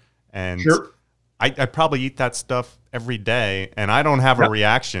 cauliflower. And Sure. I probably eat that stuff every day, and I don't have a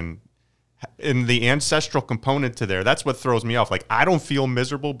reaction. In the ancestral component to there, that's what throws me off. Like, I don't feel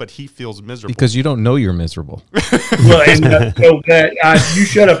miserable, but he feels miserable. Because you don't know you're miserable. Well, and you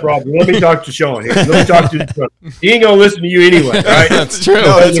shut up, Roger. Let me talk to Sean here. Let me talk to Sean. He ain't gonna listen to you anyway, right? That's true.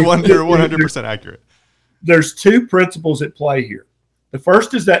 No, that's 100% accurate. There's two principles at play here. The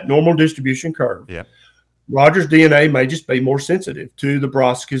first is that normal distribution curve. Yeah. Roger's DNA may just be more sensitive to the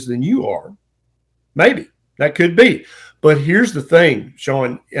brassicas than you are. Maybe. That could be. But here's the thing,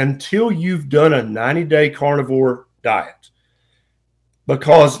 Sean, until you've done a 90-day carnivore diet,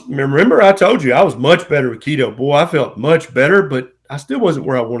 because remember I told you I was much better with keto. Boy, I felt much better, but I still wasn't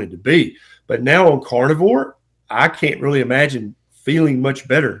where I wanted to be. But now on carnivore, I can't really imagine feeling much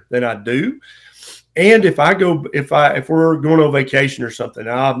better than I do. And if we're going on vacation or something,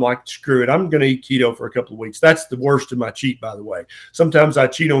 I'm like, screw it, I'm going to eat keto for a couple of weeks. That's the worst of my cheat, by the way. Sometimes I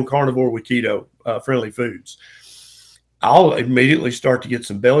cheat on carnivore with keto friendly foods. I'll immediately start to get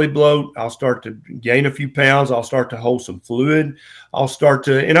some belly bloat. I'll start to gain a few pounds. I'll start to hold some fluid.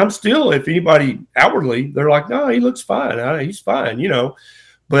 And I'm still, if anybody outwardly, they're like, no, he looks fine. He's fine,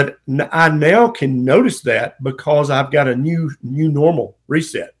 But I now can notice that because I've got a new normal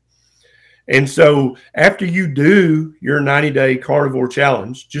reset. And so after you do your 90-day carnivore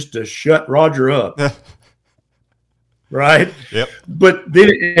challenge, just to shut Roger up, right? Yep. But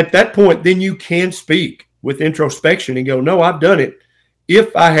then at that point, then you can speak with introspection and go, no, I've done it.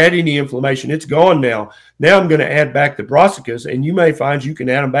 If I had any inflammation, it's gone now. Now I'm going to add back the brassicas, and you may find you can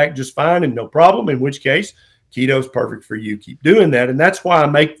add them back just fine and no problem, in which case keto is perfect for you. Keep doing that. And that's why I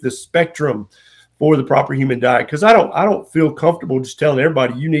make the spectrum for the proper human diet, because I don't feel comfortable just telling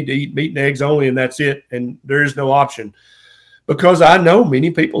everybody you need to eat meat and eggs only and that's it, and there is no option. Because I know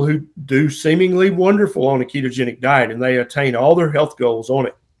many people who do seemingly wonderful on a ketogenic diet and they attain all their health goals on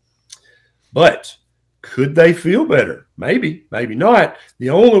it. But could they feel better? Maybe, maybe not.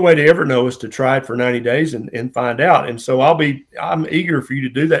 The only way to ever know is to try it for 90 days and find out. And so I'm eager for you to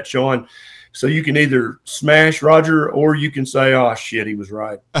do that, Sean. So you can either smash Roger or you can say, oh, shit, he was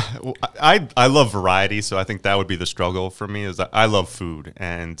right. I love variety, so I think that would be the struggle for me is that I love food.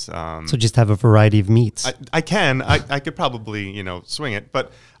 And so just have a variety of meats. I could probably, swing it.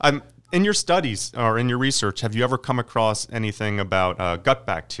 But in your studies or in your research, have you ever come across anything about gut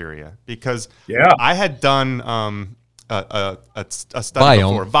bacteria? Because I had done a study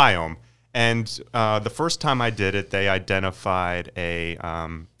before, Viome. And the first time I did it, they identified a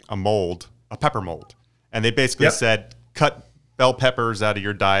mold, a pepper mold. And they basically said, cut bell peppers out of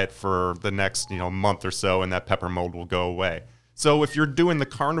your diet for the next month or so, and that pepper mold will go away. So if you're doing the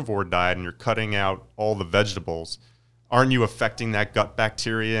carnivore diet and you're cutting out all the vegetables, aren't you affecting that gut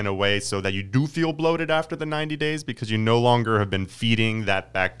bacteria in a way so that you do feel bloated after the 90 days because you no longer have been feeding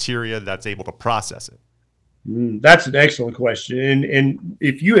that bacteria that's able to process it? That's an excellent question. And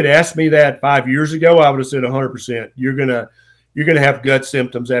if you had asked me that 5 years ago, I would have said 100%. You're gonna have gut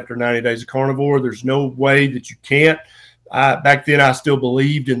symptoms after 90 days of carnivore. There's no way that you can't. Back then, I still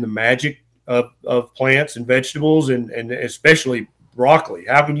believed in the magic of plants and vegetables, and especially broccoli.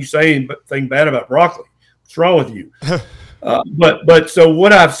 How can you say anything bad about broccoli? What's wrong with you? But so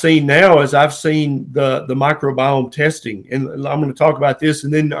what I've seen now is I've seen the microbiome testing, and I'm going to talk about this,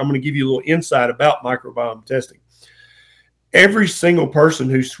 and then I'm going to give you a little insight about microbiome testing. Every single person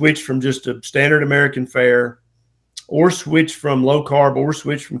who switched from just a standard American fare or switched from low carb or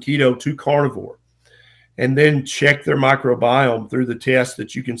switched from keto to carnivore and then check their microbiome through the test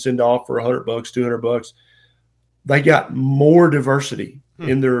that you can send off for $100, $200, they got more diversity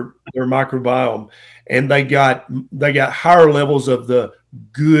in their microbiome, and they got higher levels of the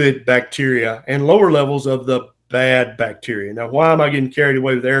good bacteria and lower levels of the bad bacteria. Now, why am I getting carried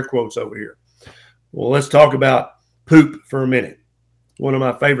away with air quotes over here? Well, let's talk about poop for a minute. One of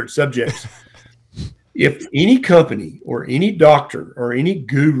my favorite subjects. If any company or any doctor or any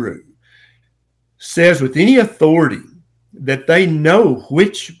guru says with any authority that they know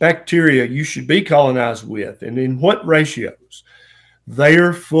which bacteria you should be colonized with and in what ratios, they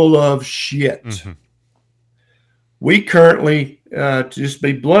are full of shit. Mm-hmm. We currently, to just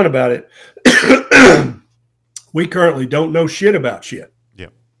be blunt about it, we currently don't know shit about shit. Yeah.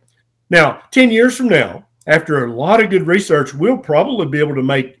 Now, 10 years from now, after a lot of good research, we'll probably be able to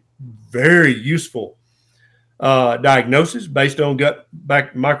make very useful diagnosis based on gut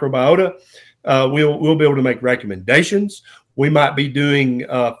microbiota. We'll be able to make recommendations. We might be doing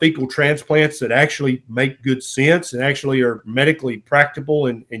fecal transplants that actually make good sense and actually are medically practicable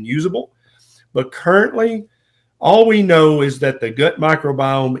and usable. But currently, all we know is that the gut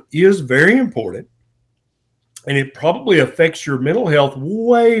microbiome is very important, and it probably affects your mental health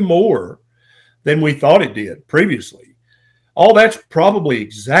way more than we thought it did previously. All that's probably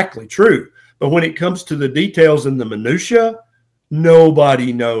exactly true. But when it comes to the details and the minutia,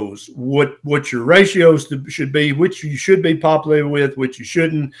 nobody knows what your ratios should be, which you should be populated with, which you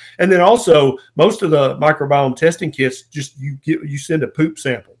shouldn't. And then also, most of the microbiome testing kits, just you send a poop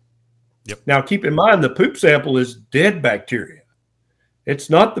sample. Yep. Now, keep in mind, the poop sample is dead bacteria. It's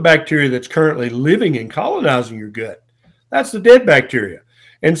not the bacteria that's currently living and colonizing your gut. That's the dead bacteria.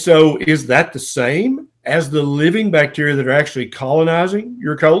 And so is that the same as the living bacteria that are actually colonizing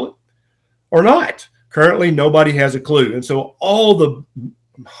your colon or not? Currently, nobody has a clue. And so all the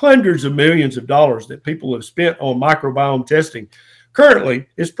hundreds of millions of dollars that people have spent on microbiome testing currently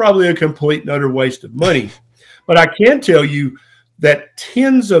is probably a complete and utter waste of money. But I can tell you that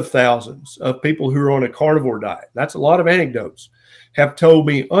tens of thousands of people who are on a carnivore diet, that's a lot of anecdotes, have told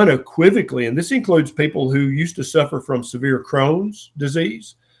me unequivocally, and this includes people who used to suffer from severe Crohn's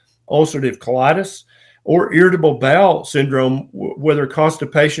disease, ulcerative colitis, or irritable bowel syndrome, whether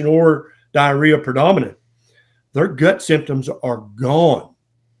constipation or diarrhea predominant. Their gut symptoms are gone.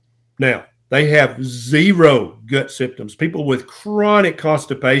 Now, they have zero gut symptoms. People with chronic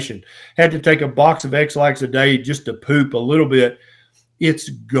constipation had to take a box of X-Lax a day just to poop a little bit. It's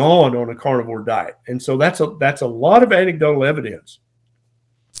gone on a carnivore diet. And so that's a lot of anecdotal evidence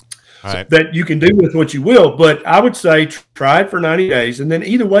that you can do with what you will. But I would say try it for 90 days. And then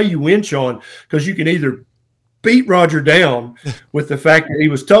either way you win, Sean, because you can either beat Roger down with the fact that he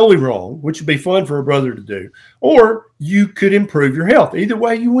was totally wrong, which would be fun for a brother to do, or you could improve your health. Either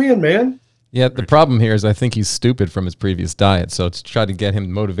way you win, man. Yeah, the problem here is I think he's stupid from his previous diet. So to try to get him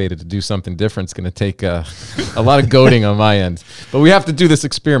motivated to do something different is going to take a lot of goading on my end. But we have to do this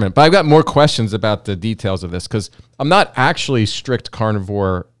experiment. But I've got more questions about the details of this because I'm not actually strict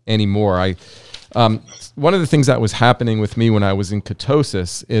carnivore anymore. One of the things that was happening with me when I was in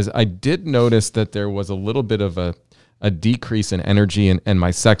ketosis is I did notice that there was a little bit of a decrease in energy and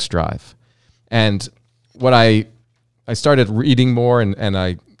my sex drive. And what I started reading more and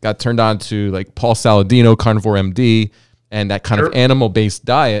I got turned on to like Paul Saladino, Carnivore MD, and that kind of animal-based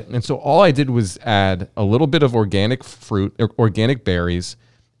diet. And so all I did was add a little bit of organic fruit, organic berries,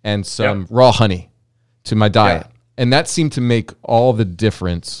 and some raw honey to my diet. Yeah. And that seemed to make all the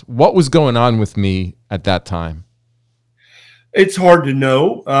difference. What was going on with me at that time? It's hard to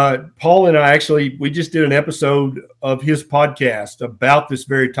know. Paul and I we just did an episode of his podcast about this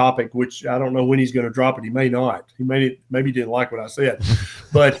very topic, which I don't know when he's going to drop it. He may not. Maybe didn't like what I said,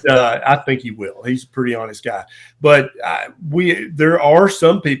 but I think he will. He's a pretty honest guy. But there are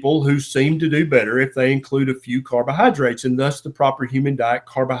some people who seem to do better if they include a few carbohydrates, and thus the proper human diet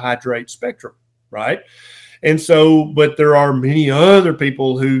carbohydrate spectrum, right? And so, but there are many other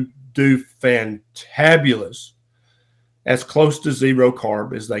people who do fantabulous, as close to zero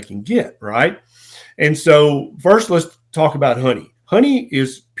carb as they can get, right? And so first, let's talk about honey. Honey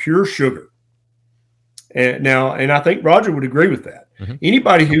is pure sugar. And I think Roger would agree with that. Mm-hmm.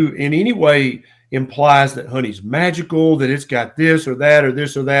 Anybody who in any way implies that honey's magical, that it's got this or that or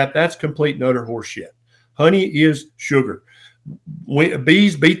this or that, that's complete and utter horseshit. Honey is sugar.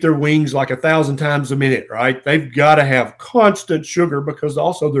 Bees beat their wings like 1,000 times a minute, right? They've got to have constant sugar because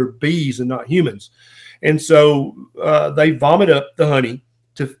also they're bees and not humans. And so they vomit up the honey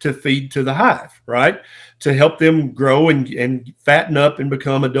to feed to the hive, right? To help them grow and fatten up and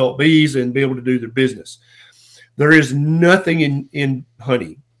become adult bees and be able to do their business. There is nothing in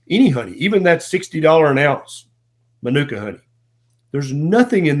honey, any honey, even that $60 an ounce Manuka honey. There's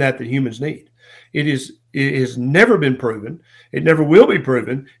nothing in that humans need. It has never been proven. It never will be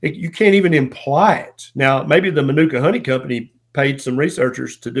proven. You can't even imply it. Now, maybe the Manuka Honey Company paid some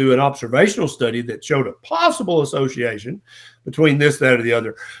researchers to do an observational study that showed a possible association between this, that, or the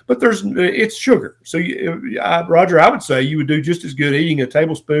other. But it's sugar. So, Roger, I would say you would do just as good eating a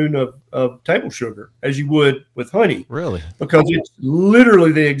tablespoon of table sugar as you would with honey. Really? Because it's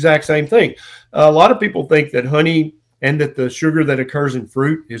literally the exact same thing. A lot of people think that honey and that the sugar that occurs in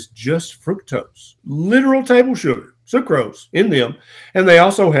fruit is just fructose, literal table sugar, sucrose in them, and they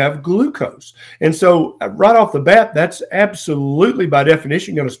also have glucose. And so right off the bat, that's absolutely by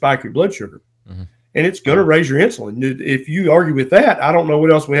definition going to spike your blood sugar, and it's going to raise your insulin. If you argue with that, I don't know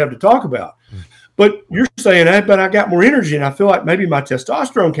what else we have to talk about. But you're saying, hey, but I got more energy, and I feel like maybe my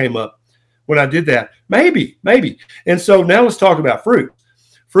testosterone came up when I did that. Maybe. And so now let's talk about fruit.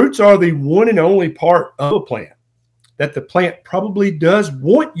 Fruits are the one and only part of a plant that the plant probably does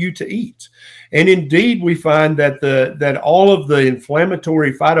want you to eat. And indeed, we find that all of the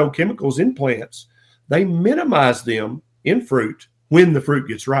inflammatory phytochemicals in plants, they minimize them in fruit when the fruit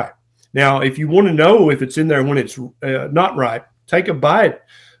gets ripe. Now, if you want to know if it's in there when it's not ripe, take a bite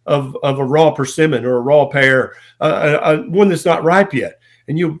of a raw persimmon or a raw pear, one that's not ripe yet.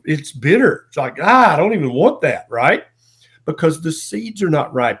 And it's bitter. It's like, I don't even want that, right? Because the seeds are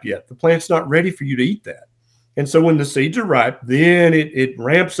not ripe yet. The plant's not ready for you to eat that. And so when the seeds are ripe, then it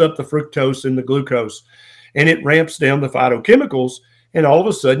ramps up the fructose and the glucose, and it ramps down the phytochemicals. And all of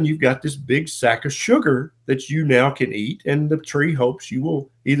a sudden, you've got this big sack of sugar that you now can eat. And the tree hopes you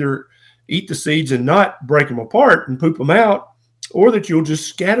will either eat the seeds and not break them apart and poop them out, or that you'll just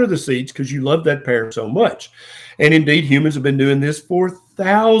scatter the seeds because you love that pear so much. And indeed, humans have been doing this for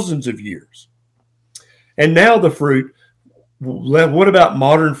thousands of years. And now the fruit. What about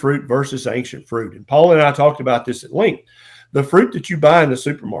modern fruit versus ancient fruit? And Paul and I talked about this at length. The fruit that you buy in the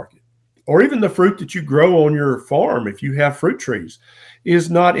supermarket, or even the fruit that you grow on your farm, if you have fruit trees,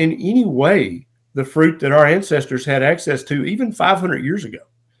 is not in any way the fruit that our ancestors had access to even 500 years ago.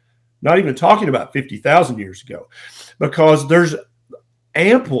 Not even talking about 50,000 years ago, because there's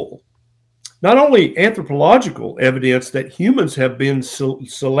ample, not only anthropological evidence that humans have been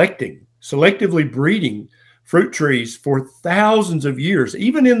selectively breeding fruit trees for thousands of years,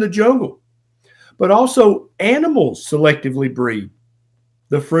 even in the jungle, but also animals selectively breed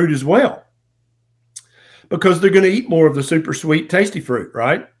the fruit as well, because they're going to eat more of the super sweet, tasty fruit,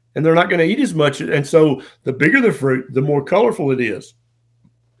 right? And they're not going to eat as much. And so the bigger the fruit, the more colorful it is,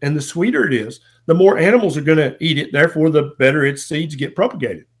 and the sweeter it is, the more animals are going to eat it. Therefore, the better its seeds get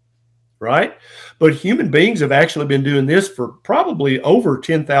propagated. Right? But human beings have actually been doing this for probably over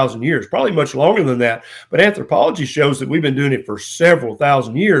 10,000 years, probably much longer than that. But anthropology shows that we've been doing it for several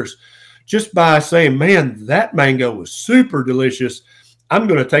thousand years just by saying, man, that mango was super delicious. I'm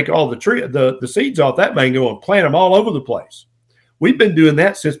going to take all the seeds off that mango and plant them all over the place. We've been doing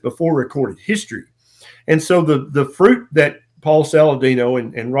that since before recorded history. And so the fruit that Paul Saladino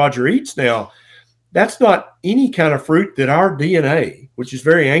and Roger eats now, that's not any kind of fruit that our DNA, which is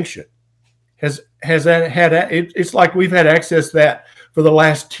very ancient, has had. It's like we've had access to that for the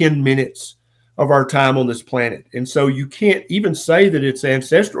last 10 minutes of our time on this planet. And so you can't even say that it's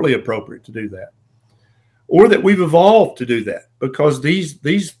ancestrally appropriate to do that, or that we've evolved to do that, because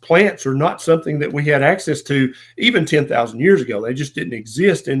these plants are not something that we had access to even 10,000 years ago. They just didn't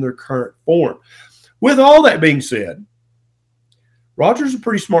exist in their current form. With all that being said, Roger's a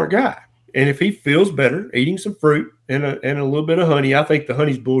pretty smart guy. And if he feels better eating some fruit and a little bit of honey, I think the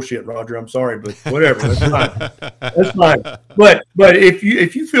honey's bullshit, Roger. I'm sorry, but whatever. That's fine. That's fine. But if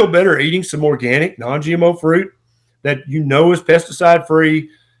you feel better eating some organic, non-GMO fruit that you know is pesticide free,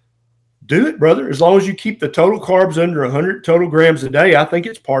 do it, brother. As long as you keep the total carbs under 100 total grams a day, I think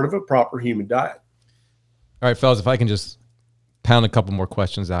it's part of a proper human diet. All right, fellas, if I can just pound a couple more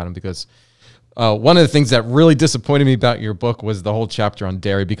questions at him, because one of the things that really disappointed me about your book was the whole chapter on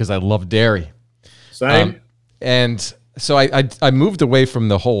dairy, because I love dairy. Same. And so I moved away from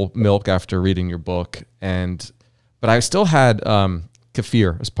the whole milk after reading your book, but I still had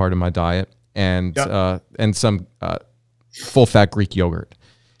kefir as part of my diet, and some full fat Greek yogurt.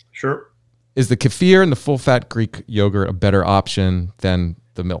 Sure. Is the kefir and the full fat Greek yogurt a better option than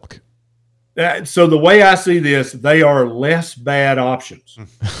the milk? So the way I see this, they are less bad options.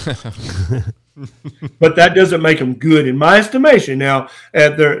 But that doesn't make them good in my estimation. Now,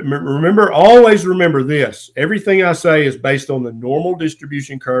 always remember this. Everything I say is based on the normal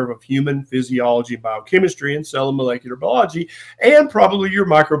distribution curve of human physiology, biochemistry, and cell and molecular biology, and probably your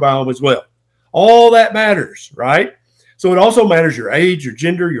microbiome as well. All that matters, right? So it also matters your age, your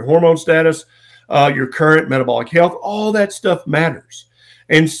gender, your hormone status, your current metabolic health. All that stuff matters.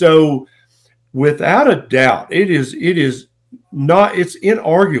 And so without a doubt, it's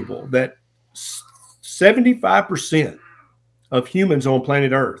inarguable that 75% of humans on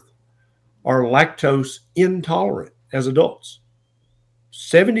planet Earth are lactose intolerant as adults.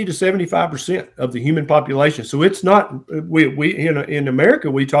 70 to 75% of the human population. So it's not, we in America,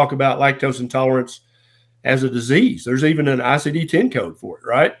 we talk about lactose intolerance as a disease. There's even an ICD-10 code for it,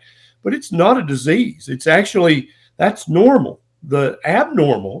 right? But it's not a disease. It's actually, that's normal. The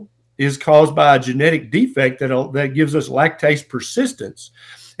abnormal is caused by a genetic defect that gives us lactase persistence.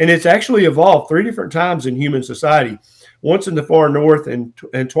 And it's actually evolved 3 different times in human society, once in the far north and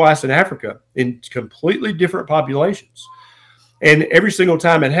twice in Africa, in completely different populations. And every single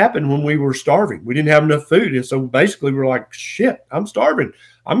time it happened when we were starving. We didn't have enough food. And so basically we're like, shit, I'm starving.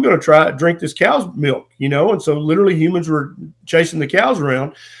 I'm going to drink this cow's milk, And so literally humans were chasing the cows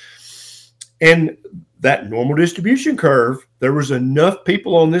around. And that normal distribution curve, there was enough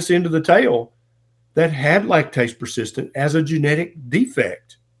people on this end of the tail that had lactase persistent as a genetic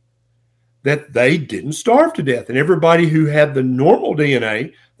defect that they didn't starve to death. And everybody who had the normal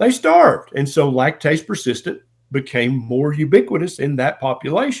DNA, they starved. And so lactase persistent became more ubiquitous in that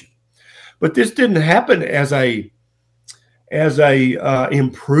population. But this didn't happen as a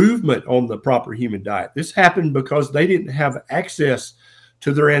improvement on the proper human diet. This happened because they didn't have access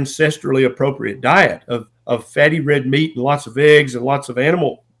to their ancestrally appropriate diet of fatty red meat and lots of eggs and lots of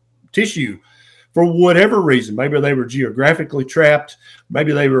animal tissue for whatever reason. Maybe they were geographically trapped.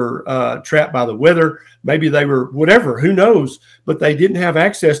 Maybe they were trapped by the weather. Maybe they were whatever, who knows? But they didn't have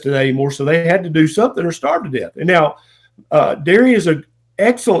access to that anymore, so they had to do something or starve to death. And now dairy is an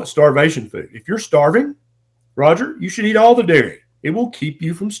excellent starvation food. If you're starving, Roger, you should eat all the dairy. It will keep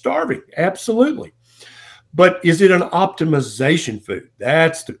you from starving. Absolutely. But is it an optimization food?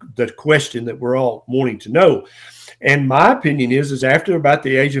 That's the question that we're all wanting to know. And my opinion is after about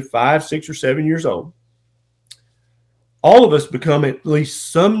the age of 5, 6, or 7 years old, all of us become at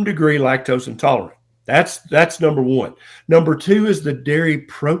least some degree lactose intolerant. That's number one. Number two is the dairy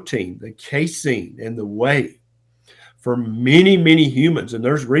protein, the casein, and the whey. For many, many humans, and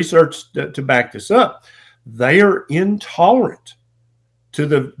there's research to back this up, they are intolerant to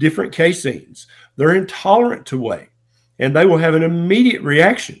the different caseins. They're intolerant to whey, and they will have an immediate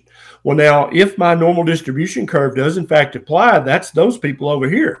reaction. Well, now, if my normal distribution curve does in fact apply, that's those people over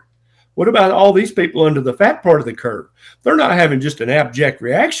here. What about all these people under the fat part of the curve? They're not having just an abject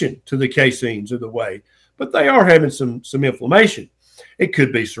reaction to the caseins or the whey, but they are having some inflammation. It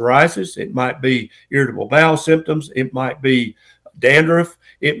could be psoriasis. It might be irritable bowel symptoms. It might be dandruff.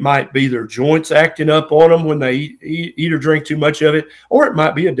 It might be their joints acting up on them when they eat or drink too much of it, or it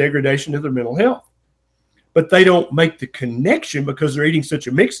might be a degradation of their mental health. But they don't make the connection because they're eating such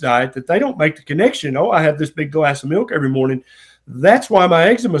a mixed diet that they don't make the connection. Oh, I have this big glass of milk every morning. That's why my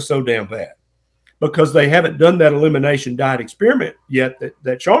eczema is so damn bad, because they haven't done that elimination diet experiment yet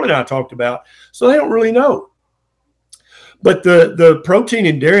that Sean and I talked about. So they don't really know. But the protein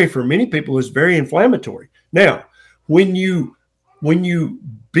in dairy for many people is very inflammatory. Now, when you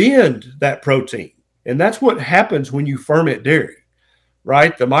bend that protein, and that's what happens when you ferment dairy.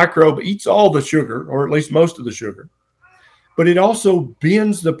 right? The microbe eats all the sugar, or at least most of the sugar, but it also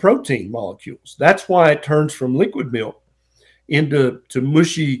bends the protein molecules. That's why it turns from liquid milk into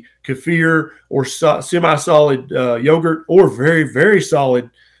mushy kefir or semi-solid yogurt or very, very solid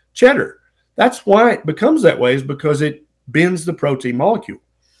cheddar. That's why it becomes that way, is because it bends the protein molecule.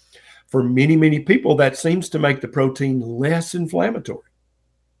 For many, many people, that seems to make the protein less inflammatory,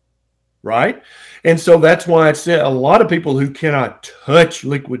 right? And so that's why it's a lot of people who cannot touch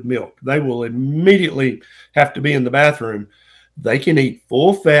liquid milk, they will immediately have to be in the bathroom. They can eat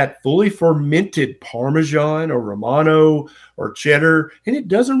full-fat, fully fermented Parmesan or Romano or cheddar, and it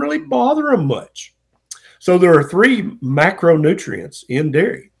doesn't really bother them much. So there are 3 macronutrients in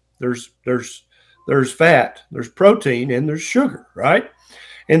dairy. There's fat, there's protein, and there's sugar, right?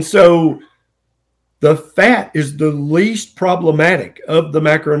 And so the fat is the least problematic of the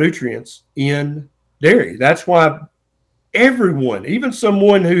macronutrients in dairy. That's why everyone, even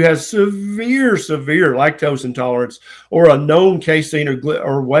someone who has severe lactose intolerance or a known casein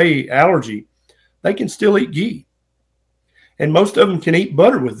or whey allergy, they can still eat ghee. And most of them can eat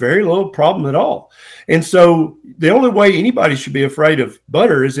butter with very little problem at all. And so the only way anybody should be afraid of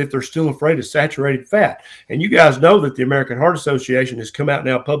butter is if they're still afraid of saturated fat. And you guys know that the American Heart Association has come out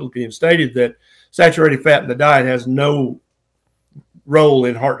now publicly and stated that saturated fat in the diet has no role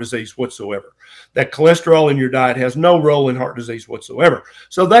in heart disease whatsoever. That cholesterol in your diet has no role in heart disease whatsoever.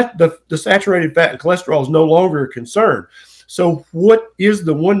 So that the saturated fat and cholesterol is no longer a concern. So what is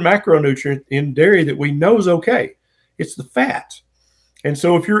the one macronutrient in dairy that we know is okay? It's the fat. And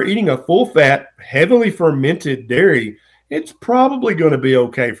so if you're eating a full fat, heavily fermented dairy, it's probably going to be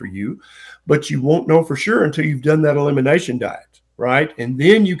okay for you, but you won't know for sure until you've done that elimination diet, right? And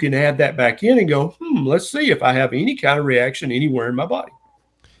then you can add that back in and go, let's see if I have any kind of reaction anywhere in my body.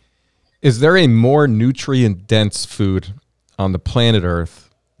 Is there a more nutrient-dense food on the planet Earth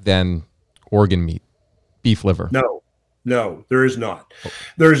than organ meat, beef liver? No, there is not.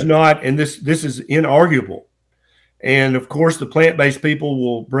 There is not, and this is inarguable. And of course, the plant-based people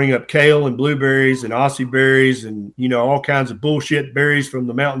will bring up kale and blueberries and Aussie berries and, all kinds of bullshit berries from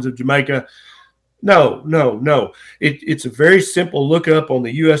the mountains of Jamaica. No. It's a very simple look up on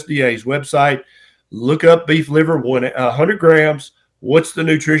the USDA's website. Look up beef liver, 100 grams. What's the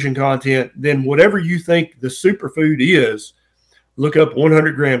nutrition content? Then whatever you think the superfood is, look up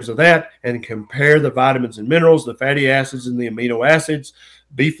 100 grams of that and compare the vitamins and minerals, the fatty acids and the amino acids.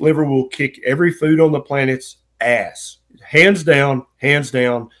 Beef liver will kick every food on the planet's ass. Hands down,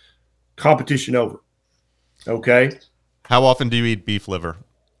 competition over. Okay. How often do you eat beef liver?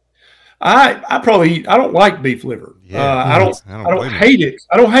 I probably eat, I don't like beef liver. I don't hate it.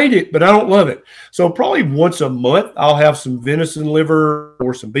 I don't hate it, but I don't love it. So probably once a month I'll have some venison liver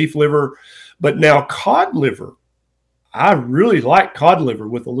or some beef liver. But now cod liver, I really like cod liver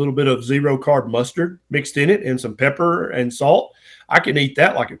with a little bit of 0 carb mustard mixed in it and some pepper and salt. I can eat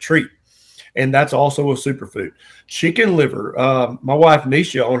that like a treat. And that's also a superfood. Chicken liver. My wife,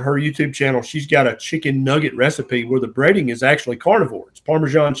 Nisha, on her YouTube channel, she's got a chicken nugget recipe where the breading is actually carnivore. It's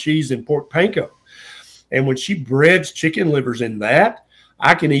Parmesan cheese and pork panko. And when she breads chicken livers in that,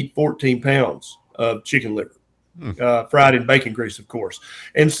 I can eat 14 pounds of chicken liver, fried in bacon grease, of course.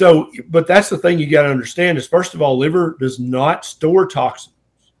 And so, but that's the thing you got to understand is, first of all, liver does not store toxins.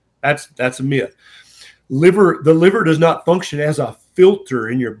 That's a myth. The liver does not function as a filter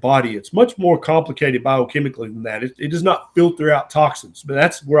in your body. It's much more complicated biochemically than that. It does not filter out toxins, but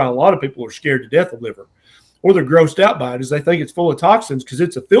that's where a lot of people are scared to death of liver, or they're grossed out by it, is they think it's full of toxins because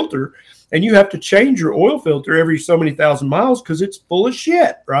it's a filter and you have to change your oil filter every so many thousand miles because it's full of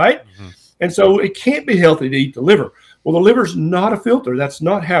shit, right? Mm-hmm. And so it can't be healthy to eat the liver. Well, the liver's not a filter. That's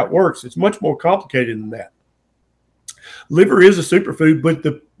not how it works. It's much more complicated than that. Liver is a superfood, but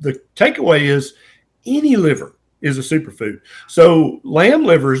the takeaway is any liver is a superfood. So lamb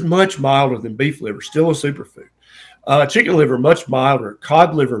liver is much milder than beef liver, still a superfood. Chicken liver, much milder.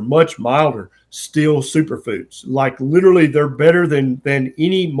 Cod liver, much milder, still superfoods. Like literally they're better than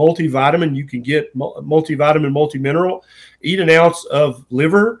any multivitamin you can get, multivitamin, multimineral. Eat an ounce of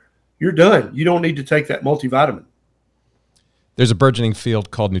liver, you're done. You don't need to take that multivitamin. There's a burgeoning field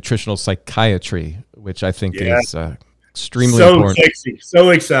called nutritional psychiatry, which I think is extremely important. So sexy, so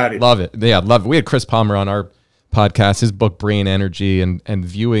excited. Love it. Yeah, love it. We had Chris Palmer on our podcast, his book Brain Energy, and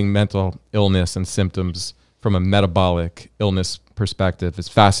viewing mental illness and symptoms from a metabolic illness perspective is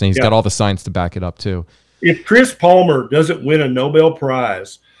fascinating. He's got all the science to back it up too. If Chris Palmer doesn't win a Nobel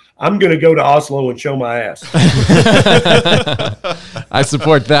Prize, I'm going to go to Oslo and show my ass. I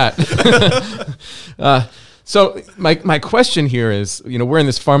support that. So my question here is, we're in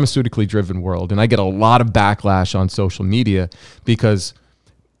this pharmaceutically driven world, and I get a lot of backlash on social media because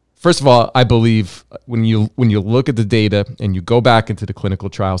First of all, I believe when you look at the data and you go back into the clinical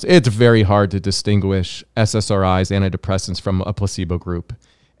trials, it's very hard to distinguish SSRIs, antidepressants, from a placebo group.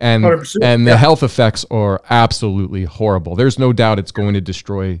 And 100%, and the health effects are absolutely horrible. There's no doubt it's going to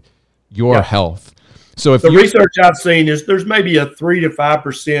destroy your health. So if the research I've seen is there's maybe a 3 to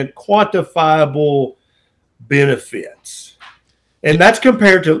 5% quantifiable benefits. And that's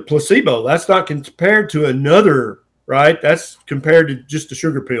compared to placebo. That's not compared to another, right? That's compared to just a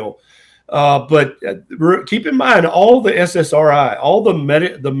sugar pill. But keep in mind, all the SSRI, all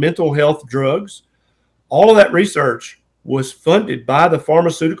the mental health drugs, all of that research was funded by the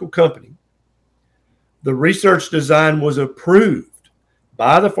pharmaceutical company. The research design was approved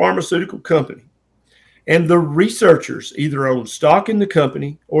by the pharmaceutical company. And the researchers either owned stock in the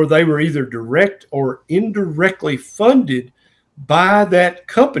company or they were either direct or indirectly funded by that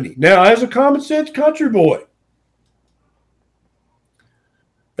company. Now, as a common sense country boy,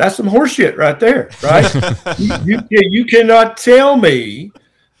 that's some horseshit right there, right? you cannot tell me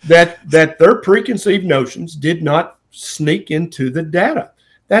that their preconceived notions did not sneak into the data.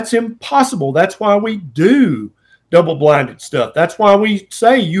 That's impossible. That's why we do double-blinded stuff. That's why we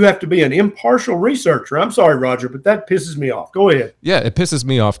say you have to be an impartial researcher. I'm sorry, Roger, but that pisses me off. Go ahead. Yeah, it pisses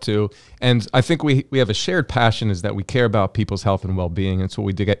me off too. And I think we have a shared passion is that we care about people's health and well-being. It's what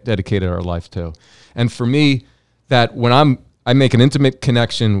we dedicated our life to. And for me, that when I make an intimate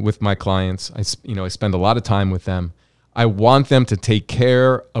connection with my clients, I spend a lot of time with them. I want them to take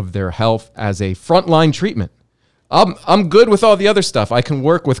care of their health as a frontline treatment. I'm good with all the other stuff. I can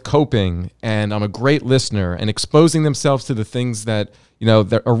work with coping, and I'm a great listener and exposing themselves to the things that,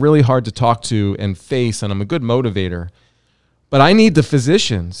 that are really hard to talk to and face, and I'm a good motivator. But I need the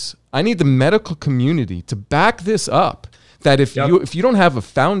physicians, I need the medical community to back this up, that if you don't have a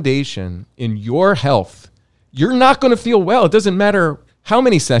foundation in your health, you're not going to feel well. It doesn't matter how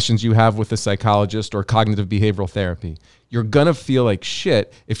many sessions you have with a psychologist or cognitive behavioral therapy. You're going to feel like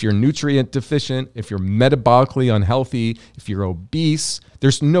shit if you're nutrient deficient, if you're metabolically unhealthy, if you're obese.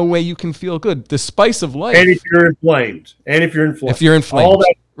 There's no way you can feel good. The spice of life. And if you're inflamed. If you're inflamed, all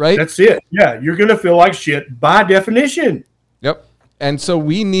that, right? That's it. Yeah, you're going to feel like shit by definition. Yep. And so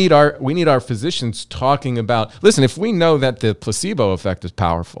we need our physicians talking about, listen, if we know that the placebo effect is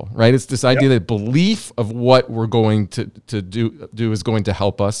powerful, right? It's this idea that belief of what we're going to do is going to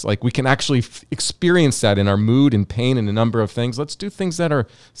help us. Like we can actually experience that in our mood and pain and a number of things. Let's do things that are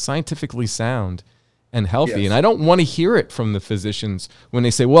scientifically sound and healthy. Yes. And I don't want to hear it from the physicians when they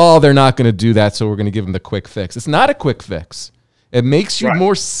say, well, they're not going to do that, so we're going to give them the quick fix. It's not a quick fix. It makes you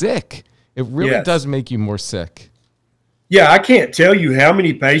more sick. It really does make you more sick. Yeah, I can't tell you how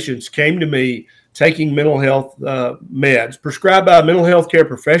many patients came to me taking mental health meds prescribed by a mental health care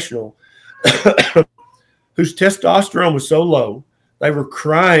professional whose testosterone was so low, they were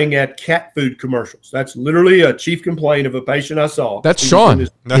crying at cat food commercials. That's literally a chief complaint of a patient I saw. That's Sean. In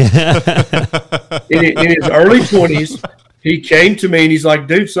his early 20s, he came to me and he's like,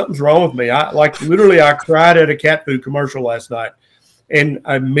 dude, something's wrong with me. I cried at a cat food commercial last night. And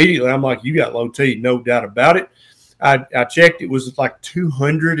immediately I'm like, you got low T, no doubt about it. I checked, it was like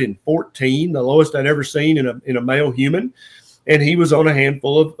 214, the lowest I'd ever seen in a male human. And he was on a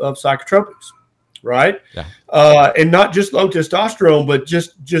handful of psychotropics, right? Yeah. And not just low testosterone, but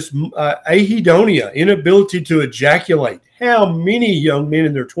just ahedonia, inability to ejaculate. How many young men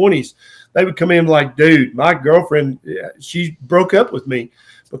in their 20s, they would come in like, dude, my girlfriend, she broke up with me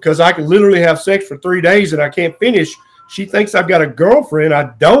because I can literally have sex for 3 days and I can't finish. She thinks I've got a girlfriend. I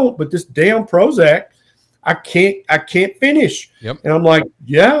don't, but this damn Prozac, I can't finish. Yep. And I'm like,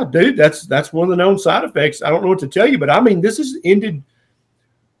 yeah, dude, that's one of the known side effects. I don't know what to tell you, but I mean, this has ended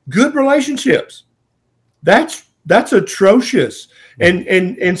good relationships. That's atrocious.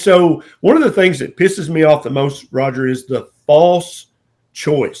 And so one of the things that pisses me off the most, Roger, is the false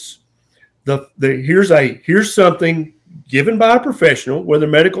choice. Here's something given by a professional, whether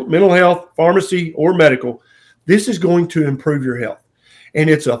medical, mental health, pharmacy, or medical. This is going to improve your health. And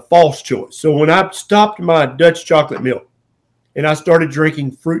it's a false choice. So when I stopped my Dutch chocolate milk and I started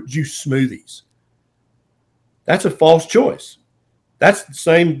drinking fruit juice smoothies, that's a false choice. That's the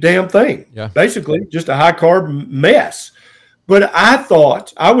same damn thing. Yeah. Basically, just a high carb mess. But I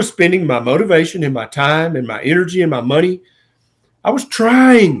thought I was spending my motivation and my time and my energy and my money. I was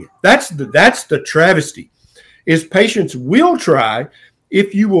trying. That's the travesty, is patients will try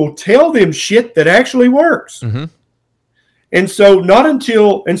if you will tell them shit that actually works. Mm-hmm. And so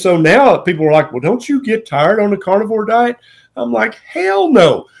now people are like, well, don't you get tired on the carnivore diet? I'm like, hell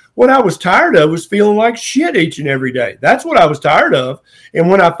no. What I was tired of was feeling like shit each and every day. That's what I was tired of. And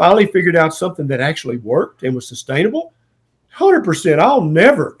when I finally figured out something that actually worked and was sustainable, 100%. I'll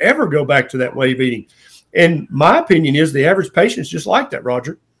never, ever go back to that way of eating. And my opinion is the average patient's just like that,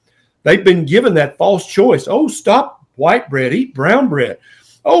 Roger. They've been given that false choice. Oh, stop white bread, eat brown bread.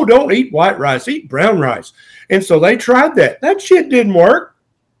 Oh, don't eat white rice, eat brown rice. And so they tried that. That shit didn't work.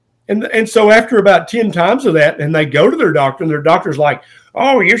 And so after about 10 times of that, and they go to their doctor, and their doctor's like,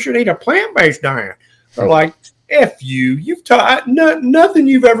 oh, you should eat a plant-based diet. They're like, F you. Nothing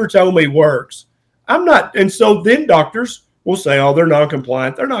you've ever told me works. I'm not. And so then doctors will say, oh, they're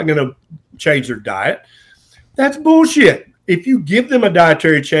non-compliant. They're not going to change their diet. That's bullshit. If you give them a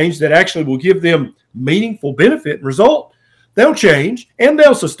dietary change that actually will give them meaningful benefit and result, they'll change and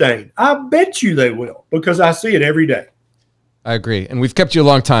they'll sustain. I bet you they will, because I see it every day. I agree. And we've kept you a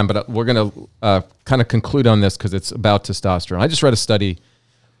long time, but we're going to kind of conclude on this because it's about testosterone. I just read a study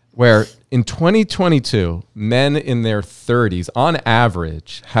where in 2022, men in their 30s, on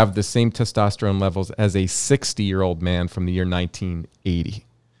average, have the same testosterone levels as a 60-year-old man from the year 1980.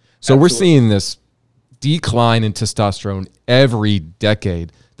 So Absolutely. We're seeing this decline in testosterone every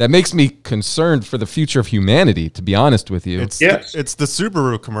decade. That makes me concerned for the future of humanity, to be honest with you. It's the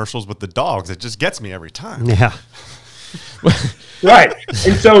Subaru commercials with the dogs. It just gets me every time. Yeah. Right.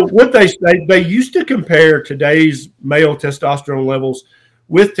 And so what they used to compare today's male testosterone levels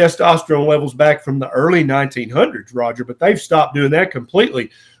with testosterone levels back from the early 1900s, Roger, but they've stopped doing that completely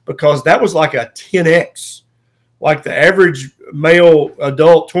because that was like a 10x. Like the average male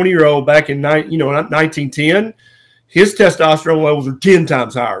adult 20-year-old back in 1910, his testosterone levels are 10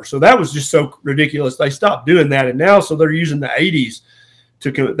 times higher. So that was just so ridiculous. They stopped doing that. And now, so they're using the 80s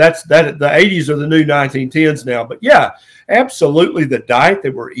the 80s are the new 1910s now. But yeah, absolutely. The diet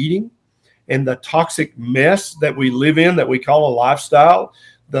that we're eating and the toxic mess that we live in that we call a lifestyle,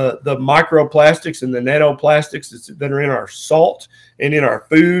 the microplastics and the nanoplastics that are in our salt and in our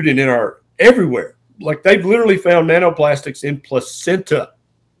food and in our everywhere. Like they've literally found nanoplastics in placenta.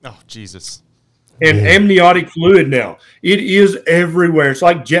 Oh, Jesus. And amniotic fluid now. It is everywhere. It's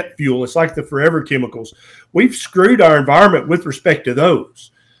like jet fuel. It's like the forever chemicals. We've screwed our environment with respect to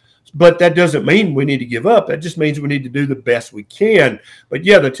those. But that doesn't mean we need to give up. That just means we need to do the best we can. But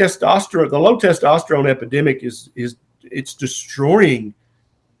yeah, the low testosterone epidemic is it's destroying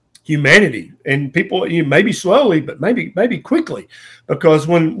humanity, and people, maybe slowly, but maybe quickly, because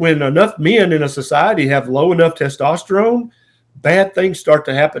when enough men in a society have low enough testosterone, bad things start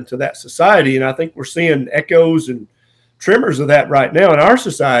to happen to that society. And I think we're seeing echoes and tremors of that right now in our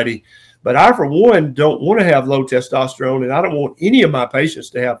society. But I, for one, don't want to have low testosterone, and I don't want any of my patients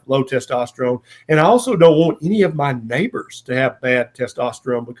to have low testosterone. And I also don't want any of my neighbors to have bad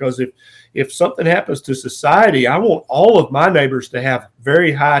testosterone, because if something happens to society, I want all of my neighbors to have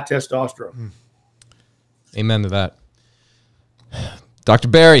very high testosterone. Amen to that. Dr.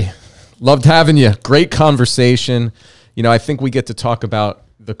 Berry, loved having you. Great conversation. I think we get to talk about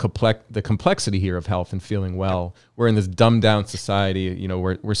the complexity here of health and feeling well. We're in this dumbed down society,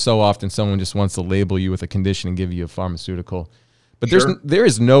 where so often someone just wants to label you with a condition and give you a pharmaceutical. But there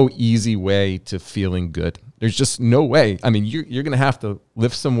is no easy way to feeling good. There's just no way. I mean, you're going to have to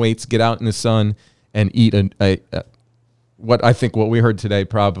lift some weights, get out in the sun, and eat what we heard today,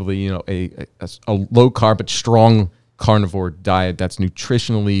 probably, a low carb but strong carnivore diet that's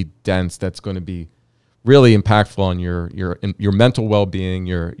nutritionally dense, that's going to be really impactful on your mental well-being,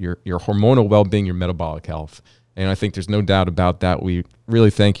 your hormonal well-being, your metabolic health. And I think there's no doubt about that. We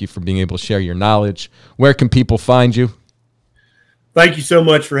really thank you for being able to share your knowledge. Where can people find you? Thank you so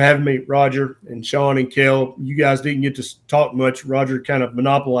much for having me, Roger and Sean and Kel. You guys didn't get to talk much. Roger kind of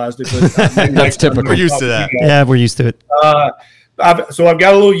monopolized it. But that's typical. We're used to that. Yeah, we're used to it. I've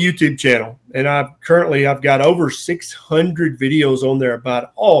got a little YouTube channel, and I've got over 600 videos on there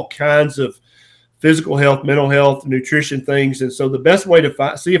about all kinds of physical health, mental health, nutrition things. And so the best way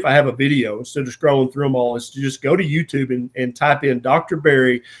to see if I have a video instead of scrolling through them all is to just go to YouTube and type in Dr.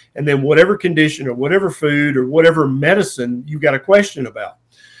 Berry, and then whatever condition or whatever food or whatever medicine you got a question about.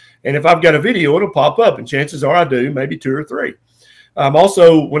 And if I've got a video, it'll pop up, and chances are I do, maybe 2 or 3.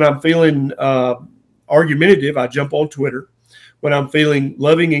 Also, when I'm feeling argumentative, I jump on Twitter. When I'm feeling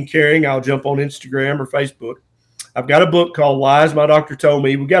loving and caring, I'll jump on Instagram or Facebook. I've got a book called Lies My Doctor Told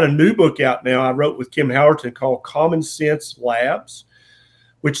Me. We've got a new book out now I wrote with Kim Howerton called Common Sense Labs,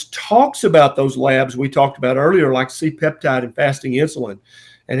 which talks about those labs we talked about earlier, like C-peptide and fasting insulin,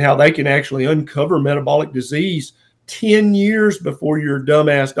 and how they can actually uncover metabolic disease 10 years before your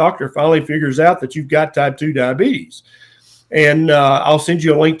dumbass doctor finally figures out that you've got type 2 diabetes. And I'll send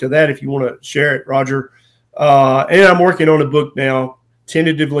you a link to that if you want to share it, Roger. And I'm working on a book now,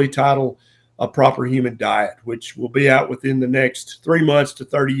 tentatively titled A Proper Human Diet, which will be out within the next 3 months to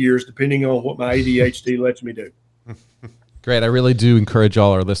 30 years, depending on what my ADHD lets me do. Great. I really do encourage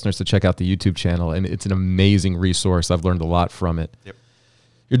all our listeners to check out the YouTube channel, and it's an amazing resource. I've learned a lot from it. Yep.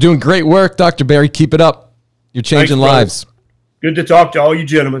 You're doing great work, Dr. Barry. Keep it up. You're changing lives. Good to talk to all you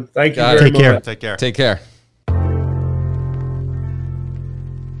gentlemen. Thank you very Take much. care. Take care. Take care.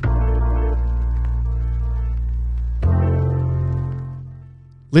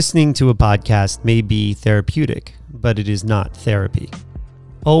 Listening to a podcast may be therapeutic, but it is not therapy.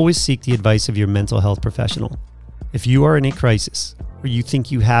 Always seek the advice of your mental health professional. If you are in a crisis or you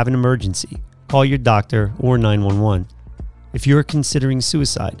think you have an emergency, call your doctor or 911. If you are considering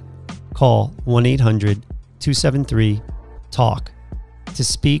suicide, call 1-800-273-TALK to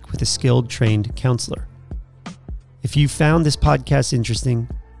speak with a skilled, trained counselor. If you found this podcast interesting,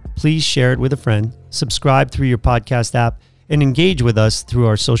 please share it with a friend, subscribe through your podcast app, and engage with us through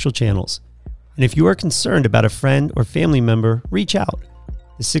our social channels. And if you are concerned about a friend or family member, reach out.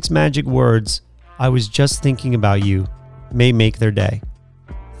 The 6 magic words, "I was just thinking about you," may make their day.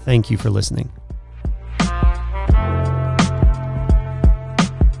 Thank you for listening.